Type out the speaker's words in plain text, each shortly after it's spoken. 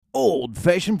Old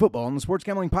Fashioned Football on the Sports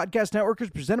Gambling Podcast Network is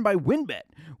presented by WynnBET.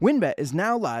 WynnBET is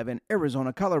now live in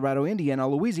Arizona, Colorado, Indiana,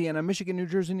 Louisiana, Michigan, New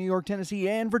Jersey, New York, Tennessee,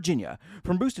 and Virginia.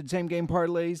 From boosted same-game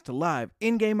parlays to live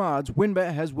in-game odds,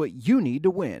 WynnBET has what you need to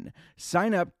win.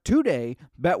 Sign up today,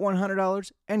 bet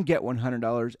 $100, and get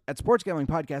 $100 at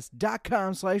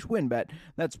sportsgamblingpodcast.com/WynnBET.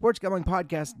 That's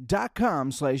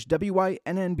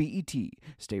sportsgamblingpodcast.com/WYNNBET.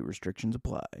 State restrictions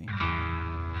apply.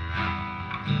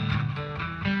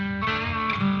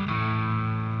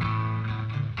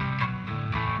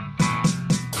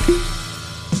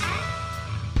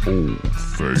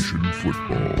 Old-fashioned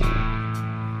football.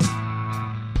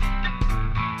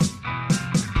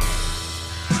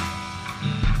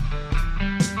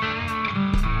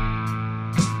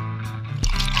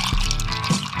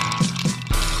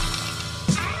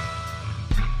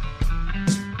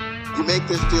 You make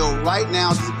this deal right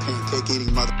now, you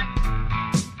pancake-eating mother.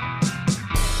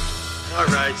 All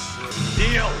right,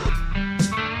 deal.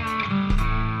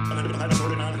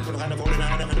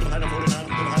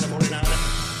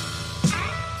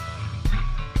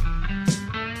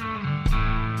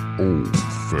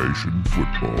 Old-fashioned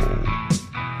football.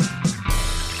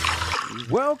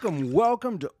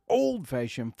 Welcome to Old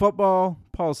Fashioned Football.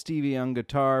 Paul Stevie on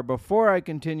guitar. Before I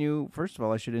continue, first of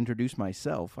all, I should introduce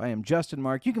myself. I am Justin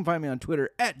Mark. You can find me on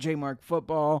Twitter at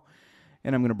JMarkFootball.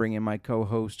 And I'm going to bring in my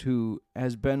co-host who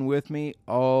has been with me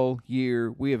all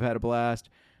year. We have had a blast.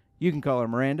 You can call her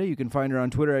Miranda. You can find her on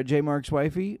Twitter at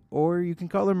JMarksWifey, or you can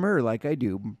call her Mur like I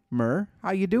do. Mur,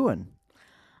 how you doing?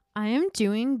 I am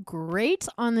doing great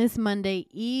on this Monday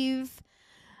Eve.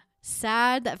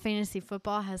 Sad that fantasy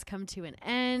football has come to an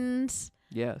end.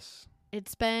 Yes.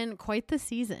 It's been quite the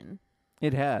season.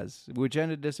 It has, which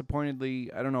ended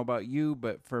disappointingly. I don't know about you,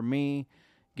 but for me,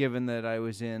 given that I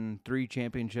was in 3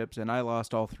 championships and I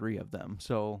lost all 3 of them.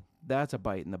 So that's a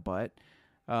bite in the butt.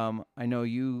 I know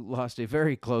you lost a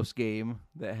very close game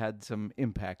that had some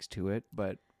impacts to it,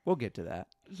 but we'll get to that.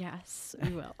 Yes,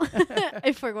 we will.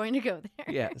 If we're going to go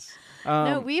there. Yes.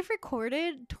 No, we've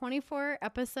recorded 24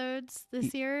 episodes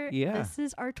this year. Yeah. This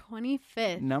is our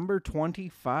 25th. Number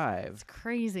 25. It's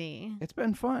crazy. It's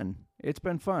been fun.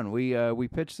 We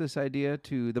pitched this idea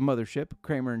to the mothership,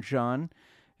 Kramer and Sean,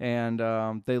 and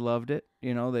they loved it.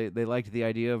 You know, they liked the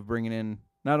idea of bringing in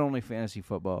not only fantasy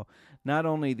football, not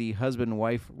only the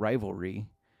husband-wife rivalry,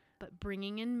 but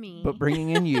bringing in me. but bringing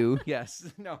in you.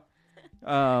 Yes. No.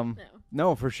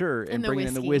 No, for sure. And bringing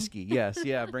in the whiskey. Yes.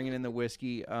 Yeah. Bringing in the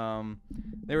whiskey.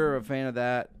 They were a fan of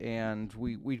that. And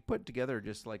we put together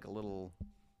just like a little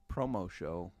promo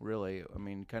show, really. I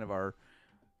mean, kind of I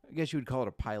guess you would call it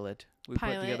a pilot. We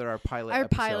put together our pilot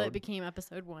episode. Our pilot became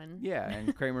episode 1. Yeah.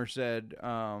 And Kramer said,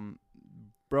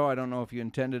 bro, I don't know if you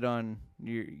intended on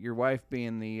your wife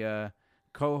being the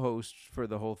co-host for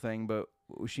the whole thing, but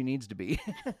she needs to be.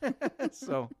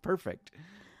 So perfect.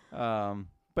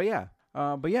 But yeah,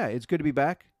 it's good to be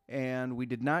back, and we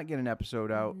did not get an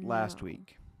episode out last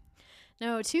week.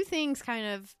 No, 2 things kind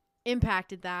of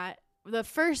impacted that. The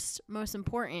first, most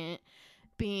important,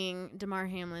 being Damar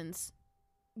Hamlin's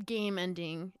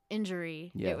game-ending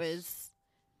injury. Yes.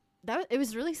 It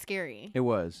was really scary. It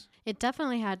was. It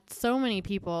definitely had so many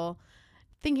people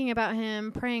thinking about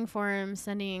him, praying for him,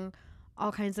 sending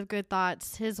all kinds of good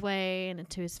thoughts his way and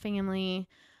to his family.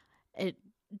 It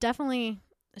definitely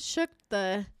shook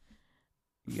the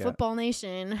football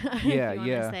nation. Yeah, if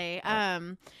you want to say.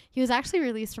 He was actually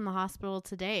released from the hospital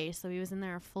today, so he was in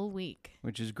there a full week,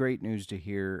 which is great news to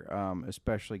hear,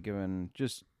 especially given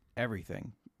just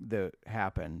everything that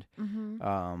happened.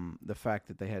 Mm-hmm. The fact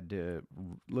that they had to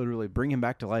literally bring him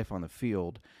back to life on the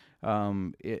field.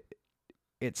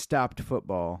 It stopped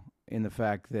football in the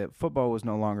fact that football was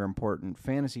no longer important,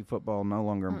 fantasy football no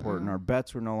longer important, our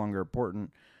bets were no longer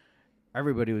important.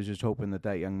 Everybody was just hoping that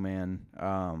young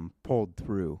man pulled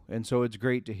through. And so it's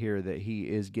great to hear that he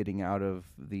is getting out of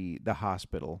the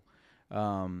hospital.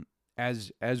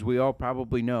 As we all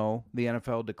probably know, the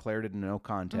NFL declared it a no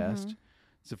contest. Mm-hmm.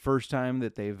 It's the first time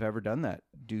that they've ever done that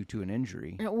due to an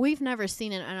injury. We've never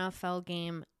seen an NFL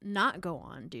game not go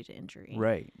on due to injury.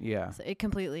 Right, yeah. So it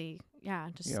completely,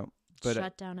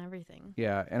 shut down everything.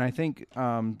 Yeah, and I think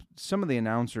some of the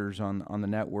announcers on the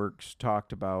networks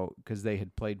talked about, because they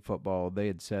had played football, they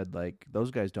had said, like,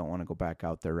 those guys don't want to go back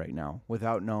out there right now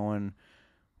without knowing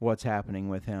what's happening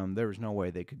with him. There was no way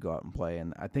they could go out and play,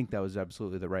 and I think that was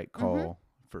absolutely the right call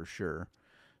for sure.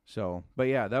 So, but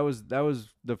yeah, that was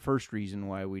the first reason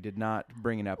why we did not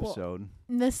bring an episode.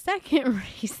 Well, the second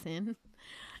reason,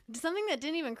 something that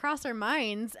didn't even cross our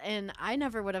minds, and I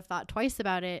never would have thought twice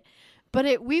about it,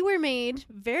 but we were made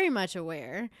very much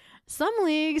aware. Some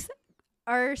leagues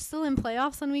are still in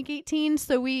playoffs on week 18,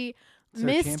 so we It's our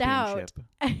missed out.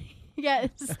 championship. Yes,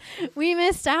 we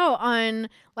missed out on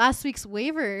last week's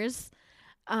waivers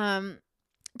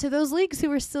to those leagues who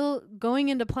were still going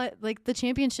into play, like the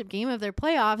championship game of their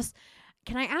playoffs.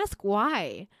 Can I ask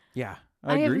why? Yeah,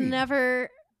 I have agree. never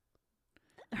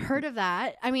heard of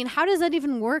that. I mean, how does that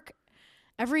even work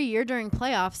every year during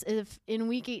playoffs if in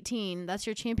week 18 that's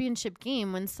your championship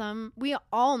game when we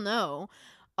all know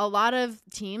a lot of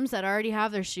teams that already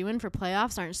have their shoe in for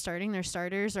playoffs aren't starting their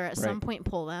starters or at some point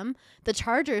pull them. The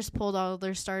Chargers pulled all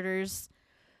their starters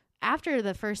after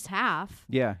the first half.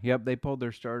 Yeah, yep, they pulled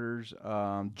their starters.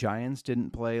 Giants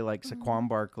didn't play like Saquon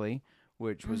Barkley,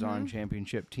 which was on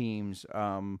championship teams.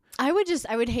 I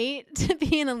would hate to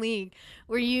be in a league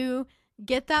where you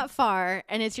get that far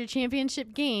and it's your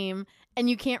championship game and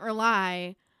you can't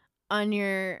rely on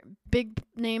your big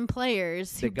name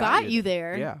players who got you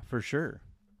there. Yeah, for sure.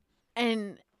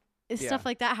 And stuff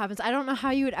like that happens. I don't know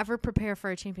how you would ever prepare for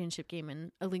a championship game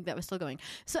in a league that was still going.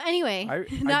 So anyway,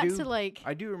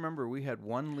 I do remember we had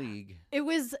one league. It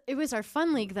was our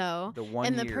fun league though.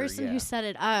 And the person who set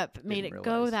it up made it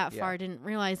go that far, didn't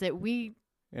realize that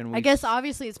I guess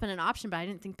obviously it's been an option, but I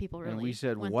didn't think people really. And we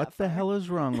said, went "What that the far. hell is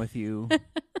wrong with you?"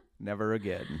 Never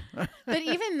again. But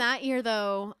even that year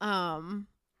though,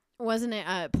 wasn't it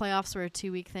playoffs were a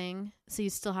 2-week thing? So you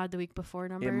still had the week before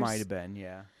numbers. It might have been,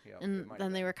 yeah. And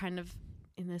then they were kind of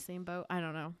in the same boat. I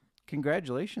don't know.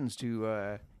 Congratulations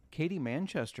to Katie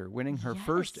Manchester winning her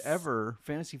first ever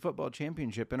fantasy football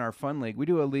championship in our fun league. We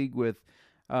do a league with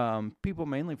people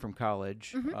mainly from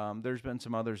college. There's been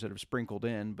some others that have sprinkled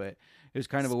in, but it was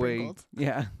kind of a way,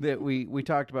 that we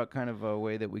talked about kind of a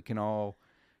way that we can all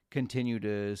continue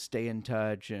to stay in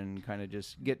touch and kind of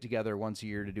just get together once a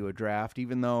year to do a draft,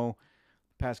 even though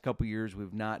the past couple years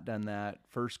we've not done that,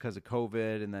 first because of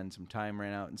COVID and then some time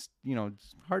ran out, and it's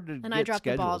hard to and I dropped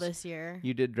the ball this year.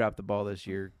 You did drop the ball this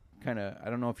year. Kind of, I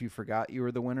don't know if you forgot you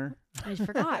were the winner. I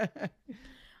forgot.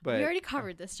 But we already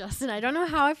covered this, Justin. I don't know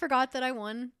how I forgot that I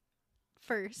won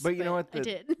first. But you know what? I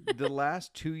did. The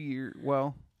last 2 years,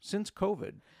 since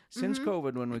COVID,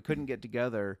 when we couldn't get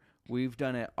together, we've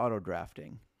done it auto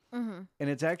drafting. And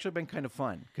it's actually been kind of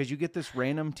fun because you get this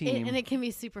random team. And it can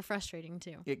be super frustrating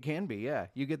too. It can be, yeah.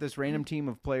 You get this random team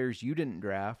of players you didn't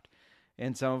draft,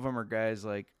 and some of them are guys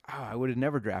like, I would have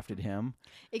never drafted him.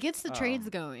 It gets the trades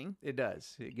going. It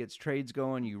does. It gets trades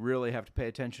going. You really have to pay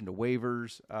attention to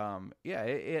waivers.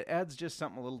 It adds just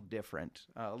something a little different,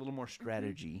 a little more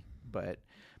strategy. But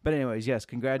anyways, yes,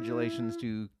 congratulations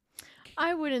to...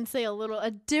 I wouldn't say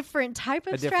a different type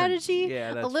of strategy.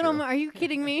 Yeah, that's a little true. more. Are you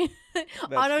kidding me?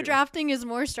 Auto drafting is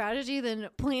more strategy than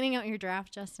planning out your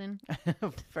draft, Justin.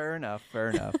 Fair enough.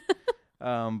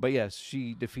 But yes,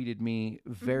 she defeated me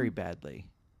very badly.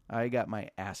 I got my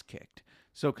ass kicked.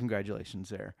 So congratulations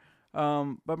there.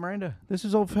 But Miranda, this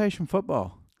is old-fashioned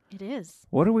football. It is.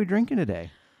 What are we drinking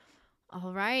today?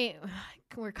 All right.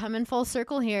 We're coming full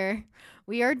circle here.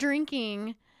 We are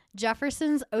drinking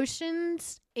Jefferson's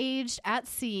Oceans Aged at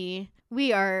Sea.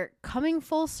 We are coming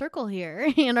full circle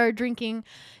here and are drinking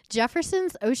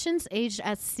Jefferson's Oceans Aged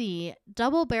at Sea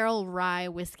Double Barrel Rye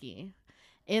Whiskey.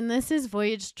 And this is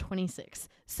Voyage 26.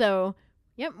 So,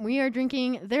 yep, we are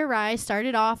drinking their rye.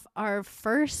 Started off our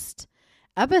first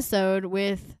episode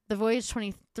with the Voyage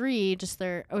 23, just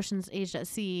their Oceans Aged at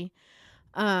Sea.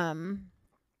 And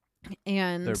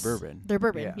Their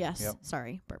bourbon. Yeah, yes. yep.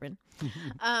 Sorry, bourbon.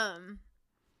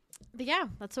 But yeah,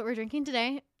 that's what we're drinking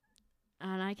today,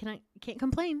 and I can't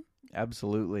complain.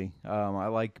 Absolutely. I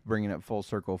like bringing it full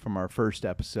circle from our first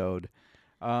episode.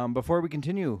 Before we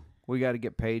continue, we got to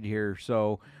get paid here.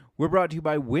 So we're brought to you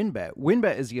by WynnBET.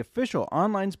 WynnBET is the official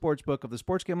online sportsbook of the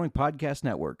Sports Gambling Podcast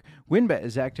Network. WynnBET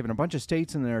is active in a bunch of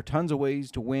states, and there are tons of ways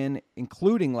to win,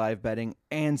 including live betting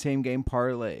and same-game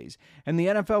parlays. And the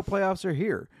NFL playoffs are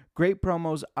here. Great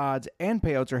promos, odds, and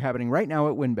payouts are happening right now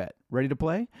at WynnBET. Ready to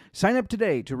play? Sign up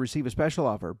today to receive a special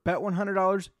offer. Bet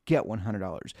 $100, get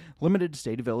 $100. Limited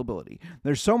state availability.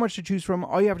 There's so much to choose from.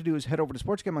 All you have to do is head over to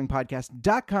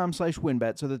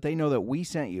sportsgamblingpodcast.com/WynnBET so that they know that we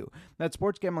sent you. That's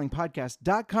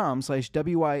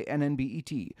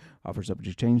sportsgamblingpodcast.com/WYNNBET. Offers subject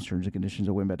to change. Terms and conditions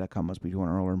at WynnBET.com. Must be 21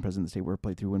 or older and present in the state where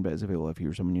playthrough WynnBET is available. If you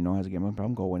or someone you know has a gambling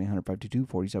problem, call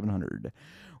 1-800-522-4700.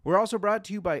 We're also brought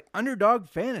to you by Underdog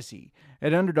Fantasy.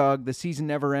 At Underdog, the season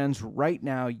never ends. Right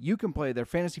now, you can play their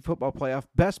fantasy football playoff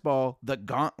best ball, the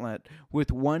Gauntlet, with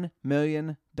 $1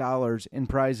 million in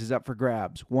prizes up for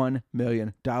grabs. $1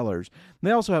 million.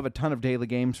 They also have a ton of daily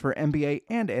games for NBA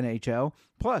and NHL.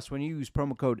 Plus, when you use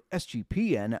promo code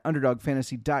SGPN at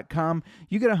UnderdogFantasy.com,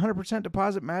 you get a 100%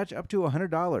 deposit match up to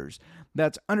 $100.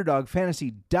 That's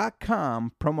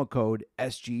UnderdogFantasy.com, promo code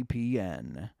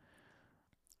SGPN.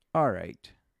 All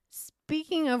right.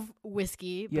 speaking of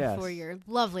whiskey, before Yes. your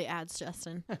lovely ads,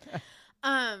 Justin,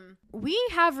 we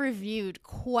have reviewed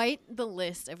quite the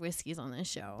list of whiskeys on this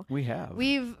show. We have.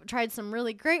 We've tried some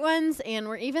really great ones, and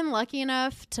we're even lucky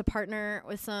enough to partner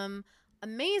with some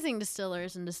amazing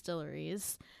distillers and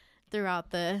distilleries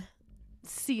throughout the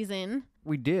season.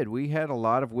 We did. We had a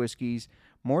lot of whiskeys,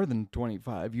 more than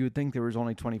 25. You would think there was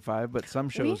only 25, but some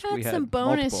shows we had some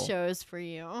bonus multiple. shows for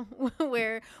you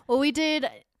where, we did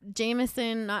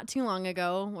Jameson not too long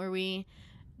ago where we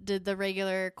did the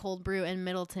regular cold brew in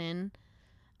Middleton.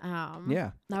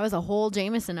 Yeah. That was a whole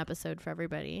Jameson episode for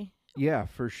everybody. Yeah,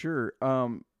 for sure.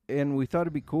 And we thought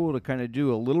it'd be cool to kind of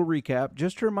do a little recap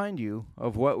just to remind you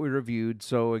of what we reviewed.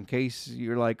 So in case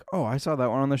you're like, oh, I saw that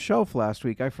one on the shelf last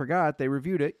week, I forgot they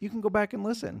reviewed it, you can go back and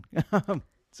listen.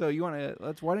 So you want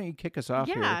to, why don't you kick us off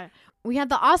here? Yeah. We had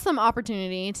the awesome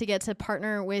opportunity to get to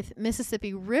partner with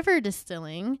Mississippi River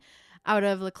Distilling out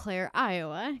of LeClaire,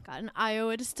 Iowa. Got an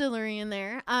Iowa distillery in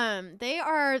there. They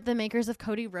are the makers of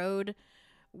Cody Road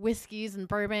whiskeys and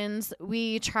bourbons.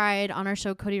 We tried on our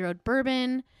show Cody Road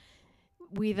Bourbon.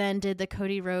 We then did the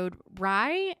Cody Road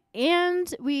Rye,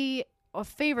 and a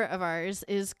favorite of ours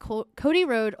is Cody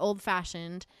Road Old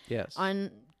Fashioned. Yes.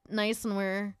 On nice when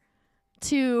we're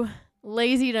too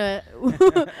lazy to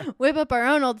whip up our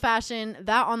own old fashioned.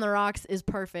 That on the rocks is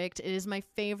perfect. It is my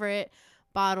favorite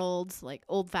bottled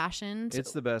old fashioned.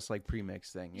 It's the best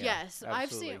premix thing. Yeah, yes,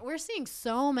 absolutely. we're seeing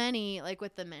so many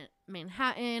with the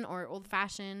Manhattan or old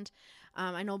fashioned.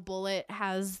 I know Bullet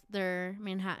has their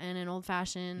Manhattan and old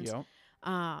fashioned. Yep.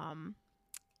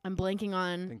 I'm blanking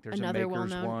I on think there's another a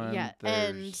Maker's well-known. one. Yeah,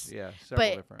 Several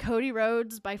but different. Cody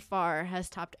Rhodes by far has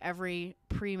topped every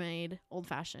pre-made old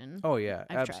fashioned. Oh yeah,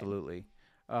 I've tried. absolutely.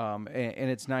 And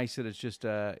it's nice that it's just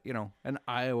an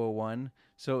Iowa one.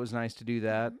 So it was nice to do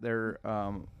that. They're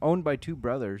owned by two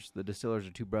brothers. The distillers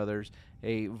are two brothers,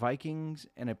 a Vikings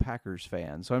and a Packers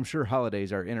fan. So I'm sure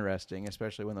holidays are interesting,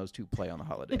 especially when those two play on the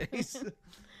holidays.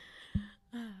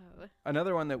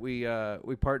 Another one that we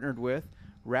partnered with,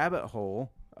 Rabbit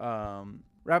Hole.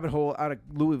 Rabbit Hole out of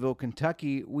Louisville,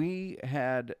 Kentucky. We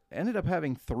ended up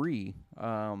having 3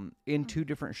 in 2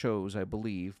 different shows, I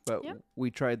believe. But we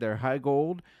tried their High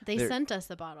Gold. They sent us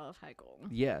the bottle of High Gold.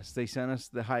 Yes, they sent us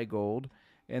the High Gold,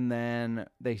 and then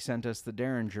they sent us the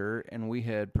Derringer, and we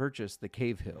had purchased the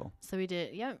Cave Hill. So we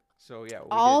did, yep. So yeah,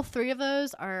 all 3 of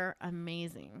those are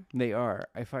amazing. They are.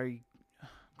 I'm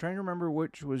trying to remember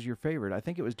which was your favorite. I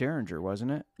think it was Derringer,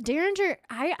 wasn't it? Derringer,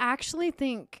 I actually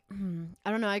think, I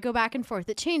don't know, I go back and forth.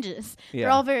 It changes. Yeah.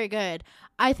 They're all very good.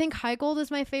 I think High Gold is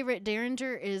my favorite.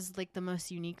 Derringer is the most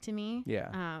unique to me.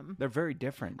 Yeah. They're very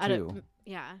different out too. of,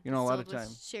 yeah. You know, a lot distilled of with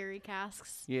times. Sherry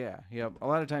casks. Yeah. A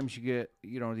lot of times you get,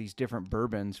 these different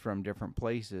bourbons from different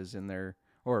places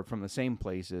or from the same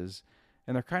places,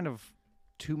 and they're kind of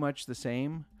too much the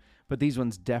same, but these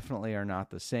ones definitely are not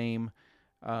the same.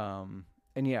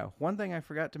 And yeah, one thing I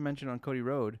forgot to mention on Cody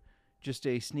Road, just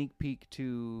a sneak peek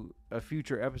to a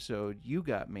future episode, you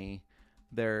got me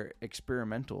their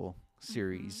experimental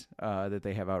series that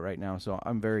they have out right now. So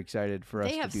I'm very excited for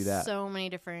us to do that. They have so many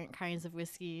different kinds of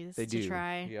whiskeys to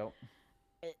try. Yep.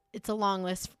 It's a long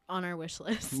list on our wish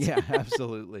list. Yeah,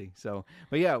 absolutely. So,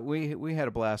 but yeah, we had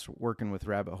a blast working with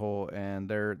Rabbit Hole, and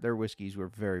their whiskeys were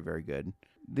very, very good.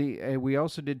 We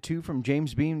also did 2 from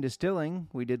James Beam Distilling.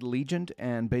 We did Legent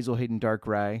and Basil Hayden Dark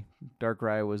Rye. Dark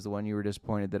Rye was the one you were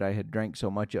disappointed that I had drank so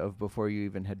much of before you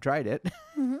even had tried it.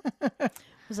 It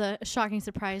was a shocking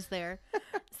surprise there.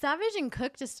 Savage and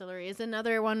Cook Distillery is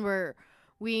another one where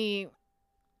it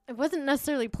wasn't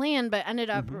necessarily planned, but ended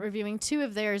up reviewing 2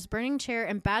 of theirs, Burning Chair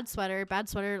and Bad Sweater. Bad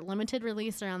Sweater, limited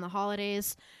release around the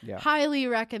holidays. Yeah. Highly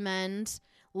recommend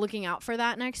looking out for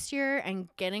that next year and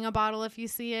getting a bottle if you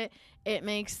see it. It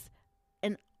makes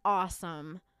an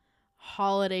awesome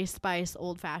holiday spice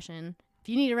old fashioned. If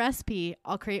you need a recipe,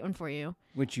 I'll create one for you.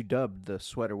 Which you dubbed the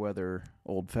Sweater Weather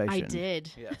Old Fashioned. I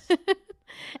did. Yes.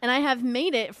 And I have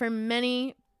made it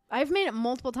I've made it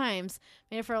multiple times.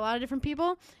 Made it for a lot of different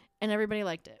people, and everybody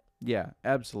liked it. Yeah,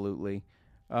 absolutely.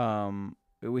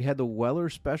 We had the Weller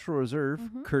Special Reserve,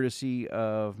 courtesy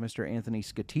of Mr. Anthony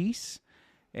Scatise.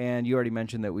 And you already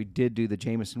mentioned that we did do the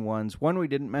Jameson ones. One we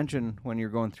didn't mention when you're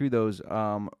going through those.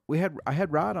 I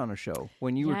had Rod on a show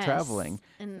when you were traveling,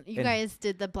 and you guys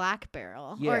did the Black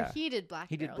Barrel. Yeah, or he did Black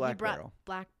Barrel. Did Black brought Barrel.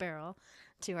 Black Barrel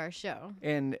to our show.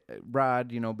 And Rod,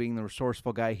 being the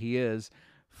resourceful guy he is,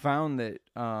 found that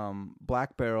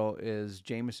Black Barrel is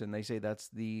Jameson. They say that's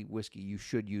the whiskey you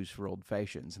should use for old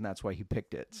fashions, and that's why he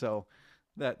picked it. So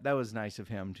that was nice of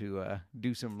him to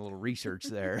do some little research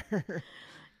there.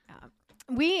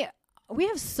 We We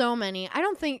have so many. I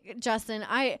don't think Justin.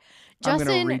 I'm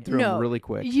gonna read through them really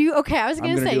quick. I was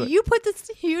gonna say do it. you put this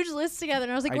huge list together,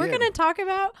 and I was like, I we're did. gonna talk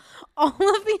about all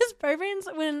of these bourbons.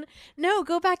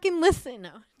 Go back and listen.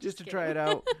 No, Just to try it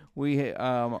out, we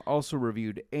also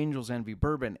reviewed Angel's Envy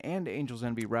Bourbon and Angel's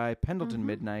Envy Rye, Pendleton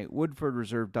Midnight, Woodford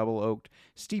Reserve Double Oaked,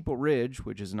 Steeple Ridge,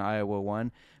 which is an Iowa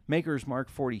one, Maker's Mark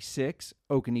 46,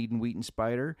 Oak and Eden Wheat and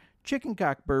Spider, Chicken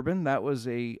Cock Bourbon, that was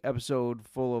a episode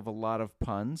full of a lot of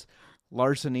puns,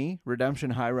 Larceny,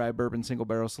 Redemption High Rye Bourbon Single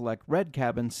Barrel Select, Red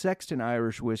Cabin, Sexton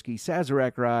Irish Whiskey,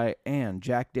 Sazerac Rye, and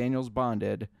Jack Daniels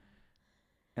Bonded.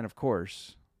 And of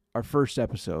course, our first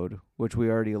episode, which we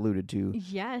already alluded to,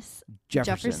 yes,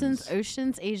 Jefferson's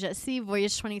Oceans Age at Sea,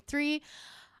 Voyage 23.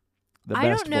 The I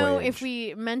best don't know voyage. if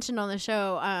we mentioned on the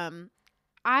show.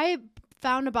 I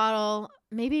found a bottle.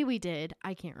 Maybe we did.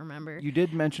 I can't remember. You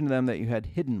did mention to them that you had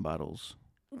hidden bottles,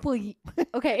 Well,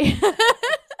 okay.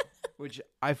 which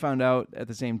I found out at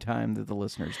the same time that the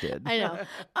listeners did. I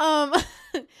know.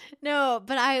 No,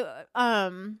 but I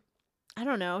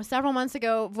don't know. Several months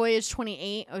ago, Voyage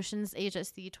 28, Ocean's Age at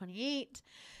Sea 28,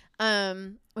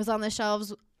 was on the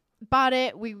shelves. Bought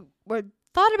it. We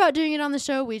thought about doing it on the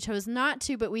show. We chose not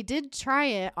to, but we did try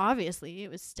it. Obviously, it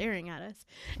was staring at us,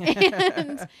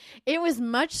 and it was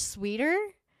much sweeter.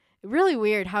 Really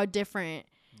weird how different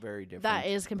Very different. that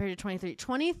is compared to 23.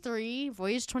 23,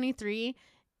 Voyage 23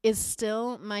 is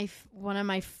still one of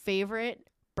my favorite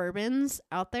bourbons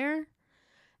out there.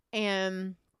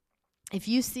 And if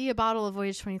you see a bottle of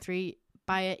Voyage 23,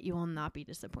 buy it. You will not be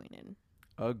disappointed.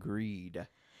 Agreed.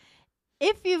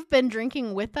 If you've been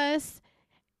drinking with us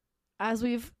as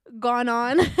we've gone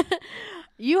on,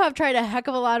 you have tried a heck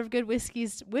of a lot of good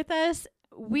whiskeys with us.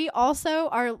 We also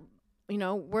are,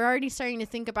 we're already starting to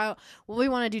think about what we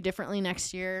want to do differently next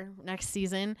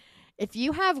season. If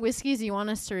you have whiskeys you want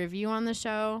us to review on the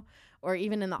show, or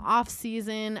even in the off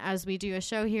season as we do a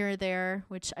show here or there,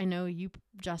 which I know you,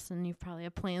 Justin, you probably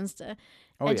have plans to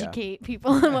educate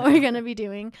people on what we're going to be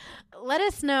doing. Let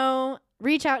us know.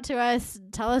 Reach out to us.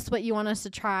 Tell us what you want us to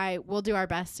try. We'll do our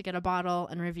best to get a bottle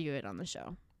and review it on the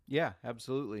show. Yeah,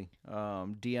 absolutely.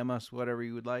 DM us whatever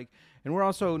you would like. And we're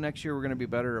also, next year, we're going to be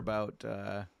better about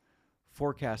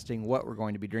forecasting what we're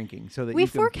going to be drinking. So that We you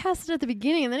can forecasted at the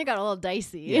beginning, and then it got a little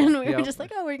dicey. Yeah, and we yeah. were just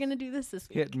like, we're going to do this week.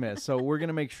 hit and miss. So we're going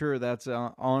to make sure that's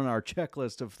on our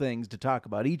checklist of things to talk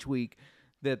about each week,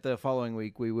 that the following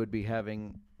week we would be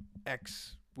having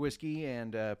X whiskey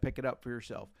and pick it up for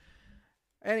yourself.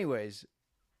 Anyways,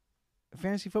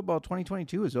 Fantasy Football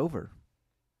 2022 is over.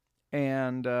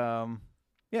 And,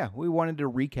 we wanted to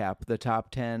recap the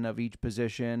top 10 of each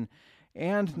position,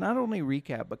 and not only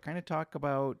recap, but kind of talk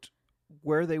about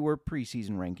where they were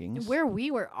preseason rankings. Where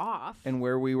we were off. And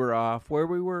where we were off, where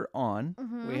we were on.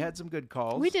 Mhm. We had some good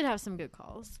calls. We did have some good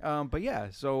calls. But yeah,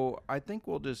 so I think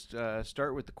we'll just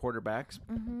start with the quarterbacks,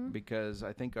 Mm-hmm. because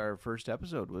I think our first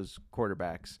episode was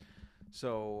quarterbacks.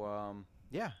 So,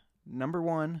 number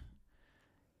one,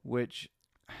 which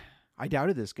I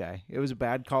doubted this guy. It was a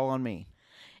bad call on me.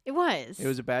 It was. It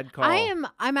was a bad call.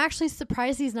 I'm actually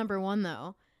surprised he's number one,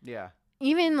 though. Yeah.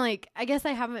 Even, I guess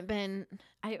I haven't been...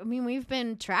 we've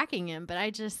been tracking him, but I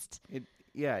just... It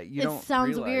It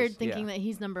sounds weird thinking that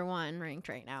he's number one ranked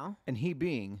right now. And he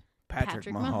being Patrick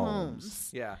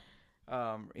Mahomes. Yeah.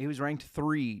 He was ranked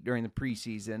 3 during the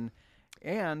preseason.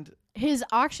 And His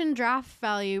auction draft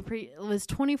value was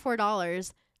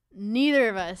 $24. Neither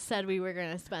of us said we were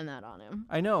going to spend that on him.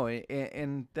 I know,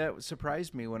 and that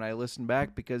surprised me when I listened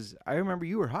back, because I remember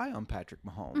you were high on Patrick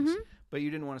Mahomes, but you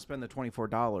didn't want to spend the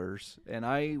 $24, and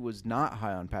I was not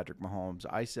high on Patrick Mahomes.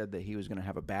 I said that he was going to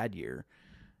have a bad year.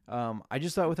 I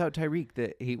just thought without Tyreek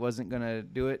that he wasn't going to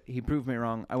do it. He proved me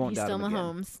wrong. I won't He's doubt still him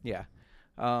Mahomes. again.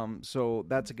 Yeah. So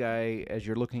that's a guy, as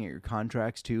you're looking at your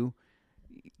contracts too,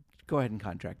 go ahead and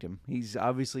contract him. He's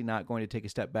obviously not going to take a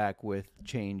step back with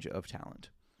change of talent.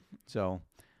 So,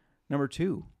 number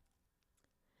 2,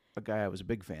 a guy I was a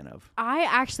big fan of. I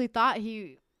actually thought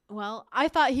he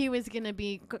was going to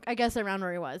be, I guess, around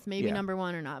where he was. Maybe number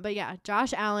one or not. But yeah,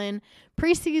 Josh Allen,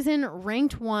 preseason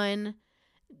ranked 1.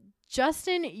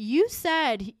 Justin, you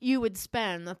said you would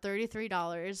spend the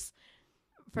 $33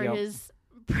 for his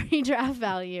pre-draft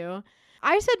value.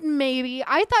 I said maybe.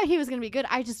 I thought he was going to be good.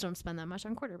 I just don't spend that much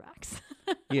on quarterbacks.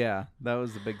 Yeah, that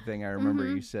was the big thing. I remember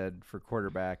you said for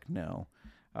quarterback, no.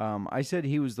 I said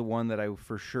he was the one that I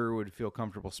for sure would feel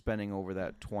comfortable spending over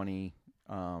that $20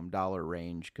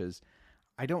 range, because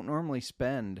I don't normally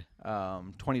spend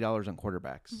 $20 on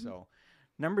quarterbacks. So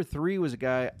number 3 was a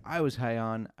guy I was high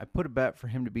on. I put a bet for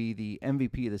him to be the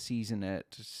MVP of the season at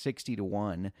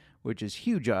 60-1, which is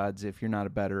huge odds if you're not a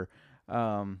bettor.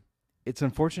 it's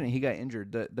unfortunate he got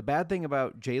injured. The bad thing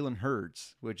about Jalen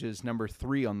Hurts, which is number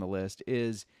 3 on the list,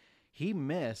 is he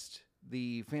missed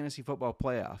the fantasy football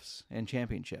playoffs and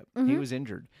championship. He was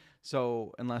injured.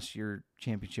 So unless your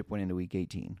championship went into week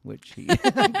 18, which he,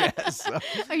 I guess. So,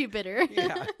 Are you bitter?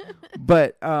 yeah.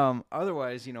 But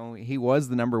otherwise, he was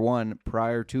the number 1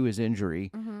 prior to his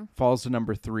injury, falls to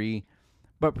number 3.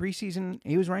 But preseason,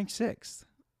 he was ranked 6th.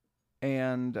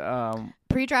 And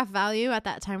Pre-draft value at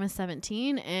that time was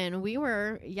 17, and we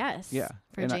were, for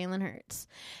and Jalen Hurts.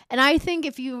 And I think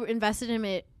if you invested him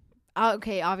at,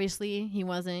 okay, obviously he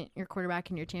wasn't your quarterback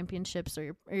in your championships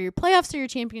or your playoffs or your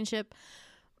championship,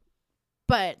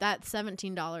 but that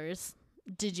 $17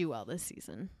 did you well this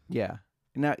season. Yeah.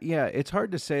 Now, it's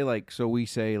hard to say, so we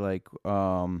say,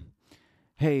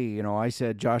 hey, I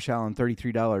said Josh Allen,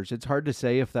 $33. It's hard to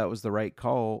say if that was the right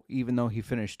call, even though he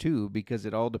finished 2, because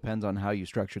it all depends on how you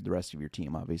structured the rest of your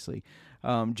team, obviously.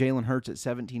 Jalen Hurts at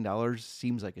 $17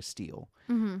 seems like a steal.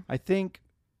 I think,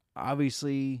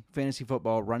 obviously, fantasy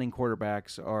football, running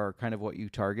quarterbacks are kind of what you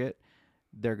target.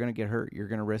 They're going to get hurt. You're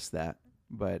going to risk that.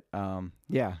 But,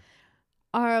 yeah.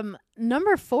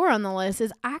 Number 4 on the list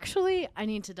is actually, I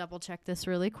need to double check this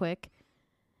really quick.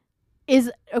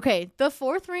 The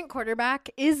 4th ranked quarterback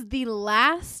is the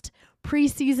last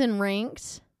preseason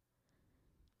ranked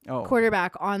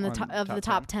quarterback on the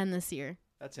top 10 this year.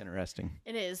 That's interesting.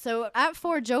 It is. So at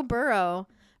 4, Joe Burrow,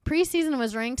 preseason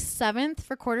was ranked 7th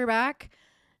for quarterback.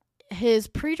 His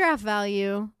pre-draft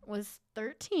value was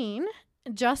 13.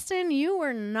 Justin, you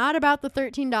were not about the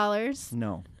 $13.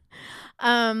 No.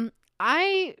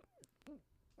 I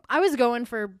was going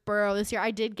for Burrow this year.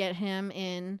 I did get him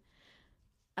in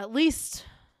at least,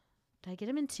 did I get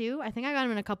him in 2? I think I got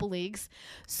him in a couple leagues.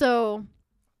 So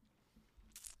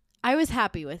I was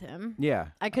happy with him. Yeah.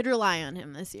 I could rely on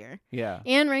him this year. Yeah.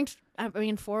 And ranked,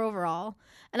 4 overall.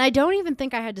 And I don't even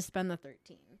think I had to spend the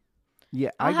 13.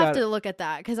 Yeah. I'll have to look at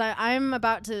that because I'm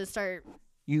about to start.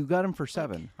 You got him for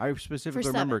 7. I specifically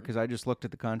remember because I just looked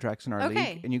at the contracts in our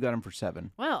league, and you got him for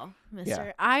 7. Well,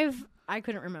 mister, yeah. I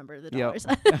couldn't remember the dollars.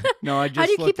 No, I just How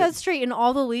do you keep that straight in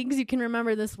all the leagues? You can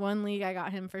remember this one league I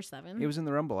got him for 7. It was in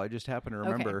the Rumble. I just happened to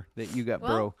remember that you got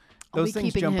Burrow. Those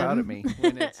things jump out at me.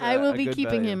 When it's, I will be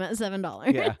keeping him at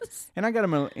 $7. Yeah, and I got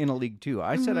him in a league too.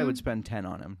 I said I would spend 10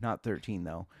 on him, not 13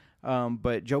 though.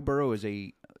 But Joe Burrow is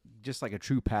just like a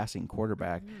true passing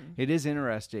quarterback. It is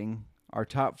interesting. Our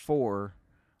top 4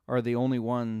 are the only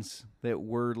ones that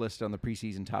were listed on the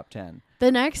preseason top 10.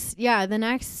 The next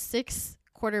 6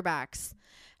 quarterbacks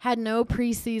had no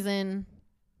preseason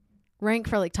rank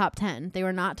for top 10. They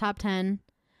were not top 10.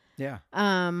 Yeah.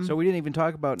 So we didn't even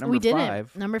talk about number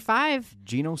 5. Number 5,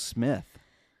 Geno Smith.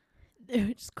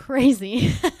 It's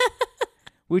crazy.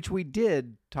 Which we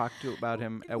did talk about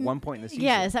him at one point in the season.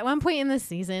 Yes, at one point in the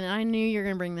season. I knew you were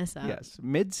going to bring this up. Yes.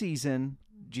 Mid-season,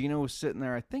 Geno was sitting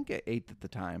there, I think, at 8th at the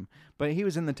time. But he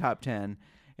was in the top 10.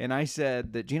 And I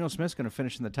said that Geno Smith's going to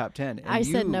finish in the top 10. And I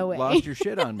said no way. Lost your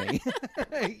shit on me.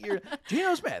 You're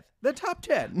Geno Smith, the top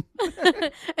 10.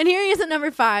 And here he is at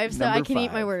number 5, so I can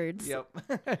eat my words.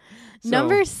 Yep.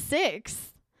 Number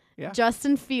 6, yeah.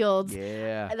 Justin Fields.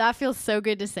 Yeah. That feels so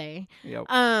good to say. Yep.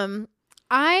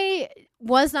 I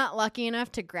was not lucky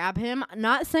enough to grab him.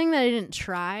 Not saying that I didn't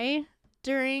try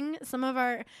during some of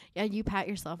our. Yeah, you pat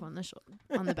yourself on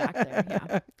the back there.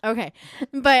 Yeah. Okay,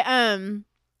 but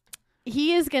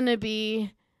he is gonna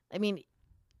be.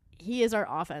 He is our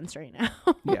offense right now.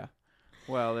 Yeah.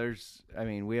 Well,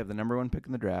 we have the number 1 pick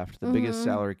in the draft, the biggest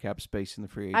salary cap space in the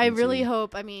free agency. I really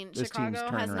hope. This Chicago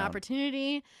has an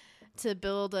opportunity to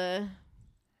build a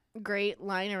great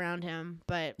line around him,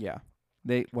 but yeah,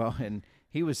 and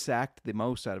he was sacked the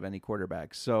most out of any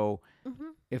quarterback. So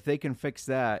if they can fix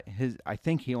that, I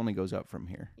think he only goes up from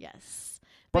here. Yes,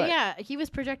 but yeah, he was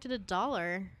projected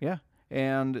 $1. Yeah.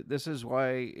 And this is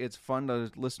why it's fun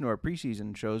to listen to our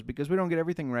preseason shows because we don't get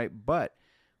everything right, but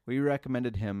we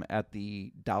recommended him at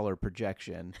the $1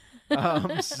 projection.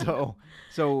 So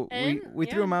we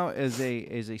threw him out as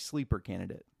a sleeper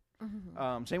candidate.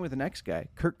 Same with the next guy,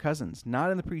 Kirk Cousins, not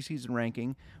in the preseason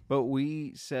ranking, but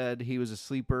we said he was a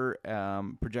sleeper,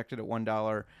 projected at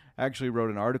 $1. I actually wrote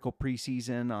an article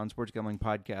preseason on Sports Gambling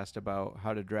Podcast about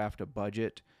how to draft a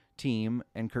budget team,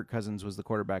 and Kirk Cousins was the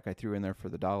quarterback I threw in there for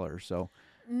the $1. So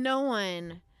no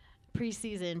one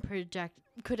preseason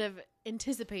could have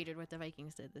anticipated what the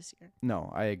Vikings did this year.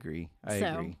 No, I agree. I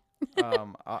agree.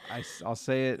 I'll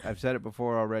say it. I've said it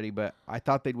before already, but I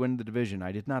thought they'd win the division.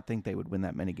 I did not think they would win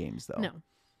that many games, though. No.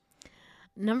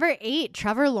 Number 8,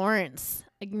 Trevor Lawrence.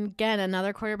 Again,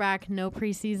 another quarterback, no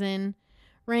preseason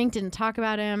ranked. Didn't talk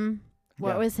about him.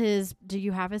 What was his? Do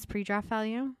you have his pre-draft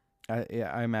value?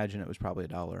 I imagine it was probably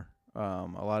 $1. A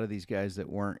lot of these guys that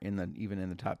weren't even in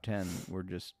the top 10 were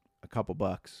just a couple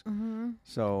bucks. Mm-hmm.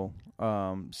 So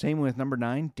same with number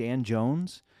 9, Dan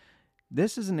Jones.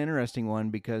 This is an interesting one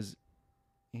because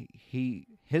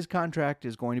his contract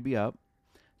is going to be up.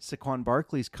 Saquon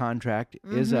Barkley's contract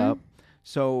is up.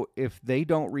 So if they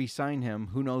don't re-sign him,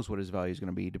 who knows what his value is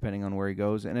going to be, depending on where he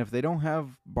goes. And if they don't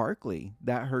have Barkley,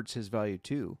 that hurts his value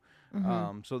too.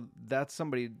 So that's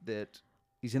somebody that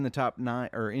he's in the top 9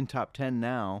 or in top 10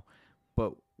 now,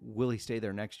 but will he stay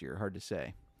there next year? Hard to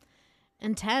say.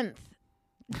 And 10th,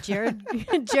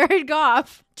 Jared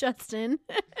Goff, Justin.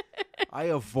 I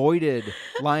avoided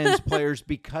Lions players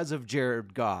because of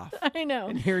Jared Goff. I know.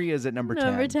 And here he is at number 10.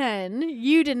 Number 10.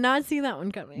 You did not see that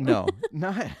one coming. No,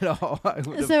 not at all. I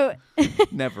would have So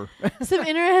never. some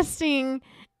interesting,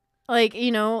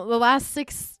 the last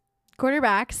 6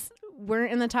 quarterbacks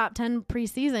weren't in the top 10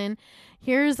 preseason.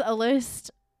 Here's a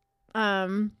list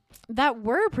that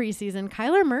were preseason.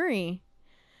 Kyler Murray,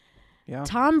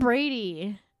 Tom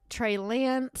Brady, Trey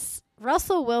Lance,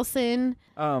 Russell Wilson.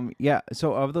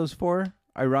 So of those 4,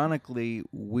 ironically,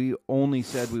 we only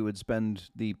said we would spend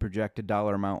the projected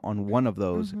dollar amount on one of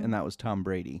those, and that was Tom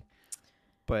Brady.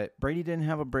 But Brady didn't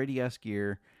have a Brady-esque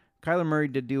year. Kyler Murray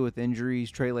did deal with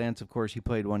injuries. Trey Lance, of course, he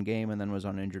played one game and then was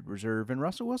on injured reserve. And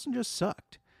Russell Wilson just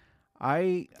sucked.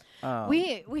 We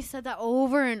said that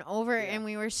over and over, and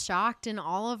we were shocked in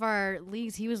all of our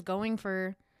leagues. He was going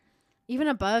for even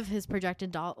above his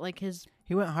projected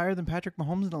He went higher than Patrick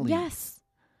Mahomes in the league. Yes.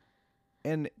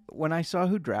 And when I saw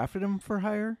who drafted him for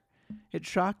higher, it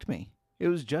shocked me. It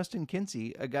was Justin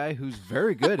Kinsey, a guy who's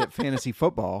very good at fantasy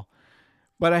football.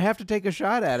 But I have to take a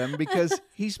shot at him because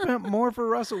he spent more for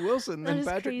Russell Wilson than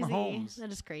Patrick Mahomes.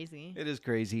 That is crazy. It is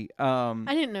crazy. I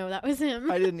didn't know that was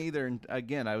him. I didn't either. And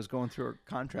again, I was going through our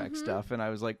contract stuff, and I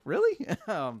was like, really?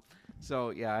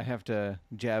 So, yeah, I have to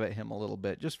jab at him a little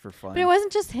bit just for fun. But it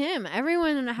wasn't just him.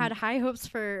 Everyone had high hopes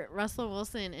for Russell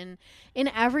Wilson. And in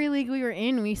every league we were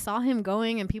in, we saw him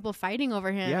going and people fighting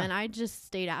over him, and I just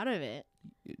stayed out of it.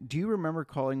 Do you remember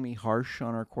calling me harsh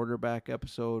on our quarterback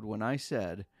episode when I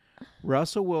said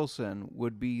Russell Wilson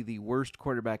would be the worst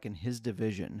quarterback in his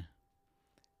division?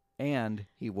 And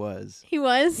he was. He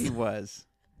was? He was.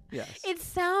 Yes. It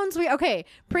sounds weird. Okay,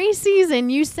 preseason,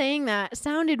 you saying that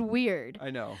sounded weird. I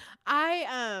know.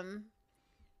 I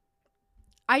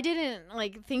didn't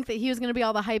think that he was going to be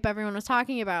all the hype everyone was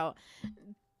talking about,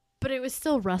 but it was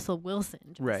still Russell Wilson.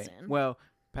 Justin. Right. Well,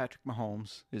 Patrick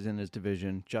Mahomes is in his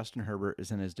division. Justin Herbert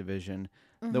is in his division.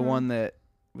 The one that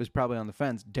was probably on the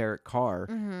fence, Derek Carr.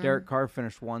 Derek Carr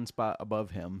finished one spot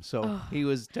above him, so he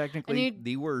was technically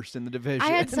the worst in the division.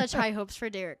 I had such high hopes for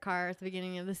Derek Carr at the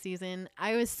beginning of the season.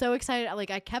 I was so excited.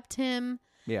 I kept him.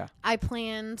 Yeah. I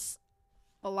planned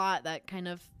a lot that kind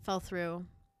of fell through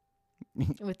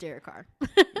with Derek Carr.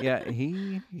 Yeah,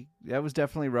 he that was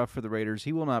definitely rough for the Raiders.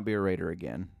 He will not be a Raider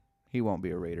again. He won't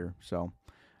be a Raider. So,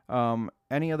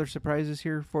 any other surprises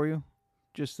here for you?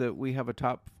 Just that we have a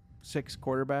top 6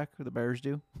 quarterback, or the Bears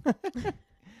do.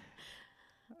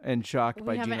 And shocked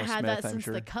by Geno Smith, We haven't had that since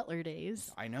sure. the Cutler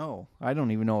days. I know. I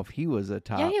don't even know if he was a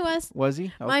top. Yeah, he was. Was he?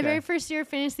 Okay. My very first year of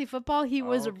fantasy football, he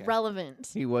was relevant.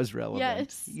 He was relevant.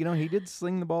 Yes. He did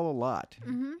sling the ball a lot.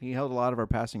 He held a lot of our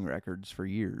passing records for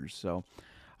years. So,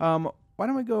 why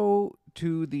don't we go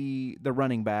to the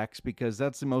running backs, because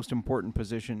that's the most important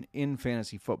position in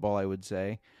fantasy football, I would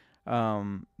say.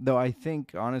 Though I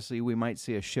think, honestly, we might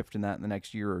see a shift in that in the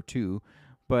next year or two.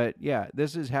 But, yeah,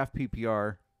 this is half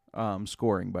PPR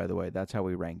scoring, by the way. That's how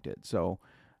we ranked it. So,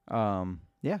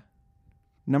 yeah.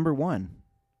 Number 1,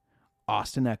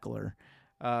 Austin Eckler.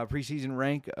 Preseason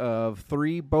rank of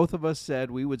 3. Both of us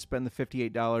said we would spend the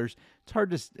 $58.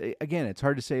 It's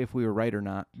hard to say if we were right or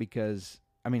not, because,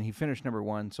 he finished number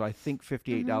 1, so I think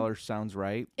 $58 sounds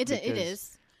right. It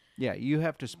is. Yeah, you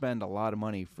have to spend a lot of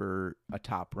money for a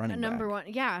top running back. Number 1,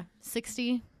 yeah,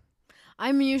 60.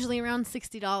 I'm usually around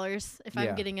 $60 if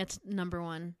I'm getting a number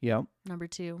 1. Yep. Number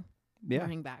 2,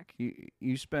 running back.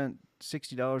 You spent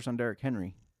 $60 on Derrick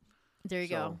Henry. There you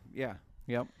go. Yeah.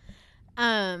 Yep.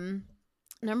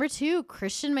 Number 2,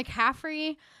 Christian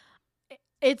McCaffrey.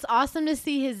 It's awesome to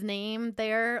see his name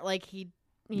there.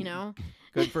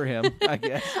 Good for him, I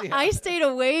guess. Yeah. I stayed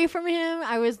away from him.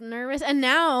 I was nervous. And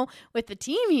now with the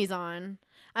team he's on,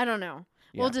 I don't know.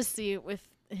 Yeah. We'll just see with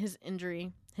his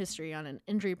injury history on an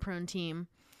injury-prone team.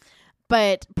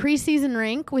 But preseason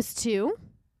rank was 2.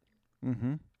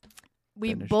 Mm-hmm.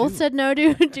 We both said no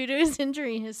due to his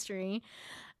injury history.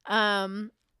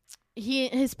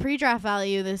 His pre-draft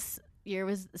value this year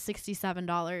was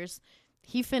 $67.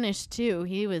 He finished 2.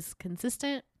 He was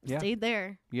consistent, stayed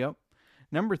there. Yep.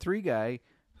 Number 3 guy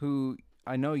who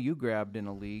I know you grabbed in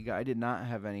a league. I did not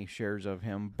have any shares of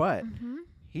him, but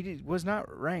was not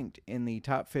ranked in the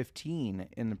top 15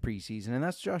 in the preseason, and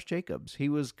that's Josh Jacobs. He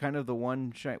was kind of the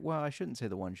one well, I shouldn't say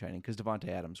the one shining because Devontae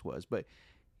Adams was, but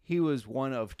he was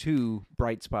one of two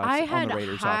bright spots on the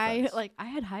Raiders offense. I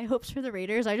had high hopes for the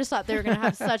Raiders. I just thought they were going to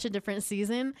have such a different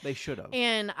season. They should have.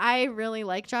 And I really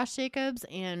like Josh Jacobs,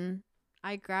 and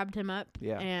I grabbed him up,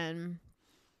 and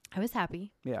I was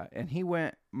happy. Yeah, and he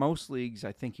went, most leagues,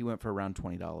 I think he went for around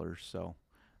 $20. So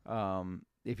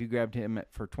if you grabbed him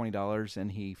for $20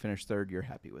 and he finished third, you're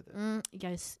happy with it.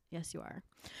 Yes, you are.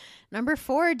 Number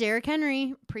 4, Derrick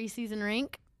Henry, preseason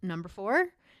rank, number 4.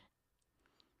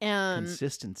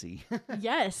 Consistency.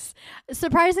 Yes.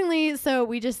 Surprisingly, so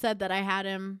we just said that I had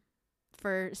him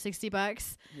for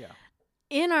 $60. Yeah.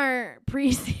 In our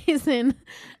preseason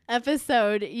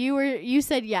episode, you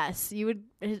said yes. You would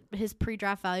his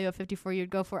pre-draft value of 54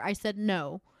 you'd go for. I said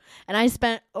no. And I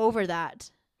spent over that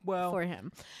for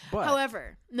him. But,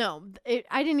 however, no,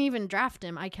 I didn't even draft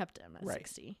him. I kept him at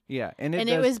 60. Yeah, and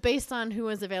it was based on who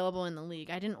was available in the league.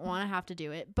 I didn't want to have to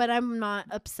do it, but I'm not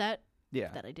upset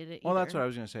that I did it either. Well, that's what I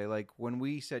was going to say. Like, when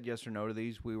we said yes or no to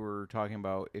these, we were talking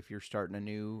about if you're starting a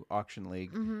new auction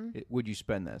league, would you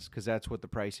spend this? Because that's what the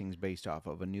pricing is based off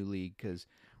of, a new league, because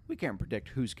we can't predict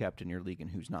who's kept in your league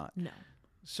and who's not. No.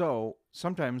 So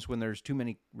sometimes when there's too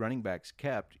many running backs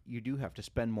kept, you do have to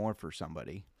spend more for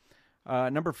somebody.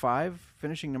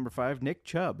 Finishing number 5, Nick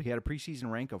Chubb. He had a preseason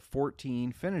rank of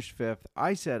 14, finished 5th.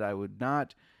 I said I would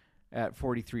not at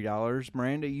 $43.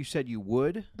 Miranda, you said you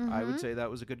would. I would say that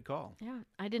was a good call. Yeah,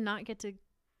 I did not get to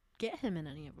get him in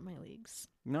any of my leagues.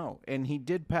 No, and he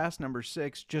did pass number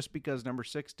 6 just because number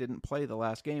 6 didn't play the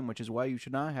last game, which is why you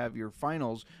should not have your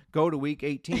finals go to week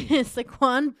 18.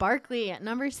 Saquon Barkley at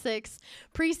number 6.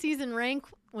 Preseason rank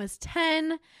was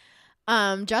 10.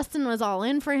 Justin was all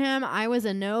in for him. I was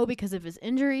a no because of his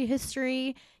injury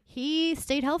history. He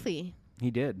stayed healthy. He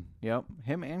did. Yep.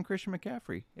 Him and Christian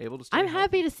McCaffrey able to stay I'm healthy.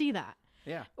 happy to see that.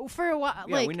 Yeah. For a while.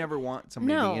 Yeah, we never want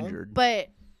somebody to be injured. But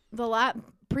the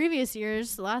previous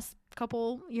years, the last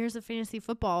couple years of fantasy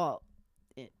football,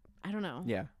 I don't know.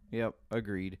 Yeah. Yep.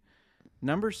 Agreed.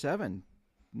 Number 7,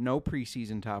 no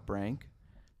preseason top rank.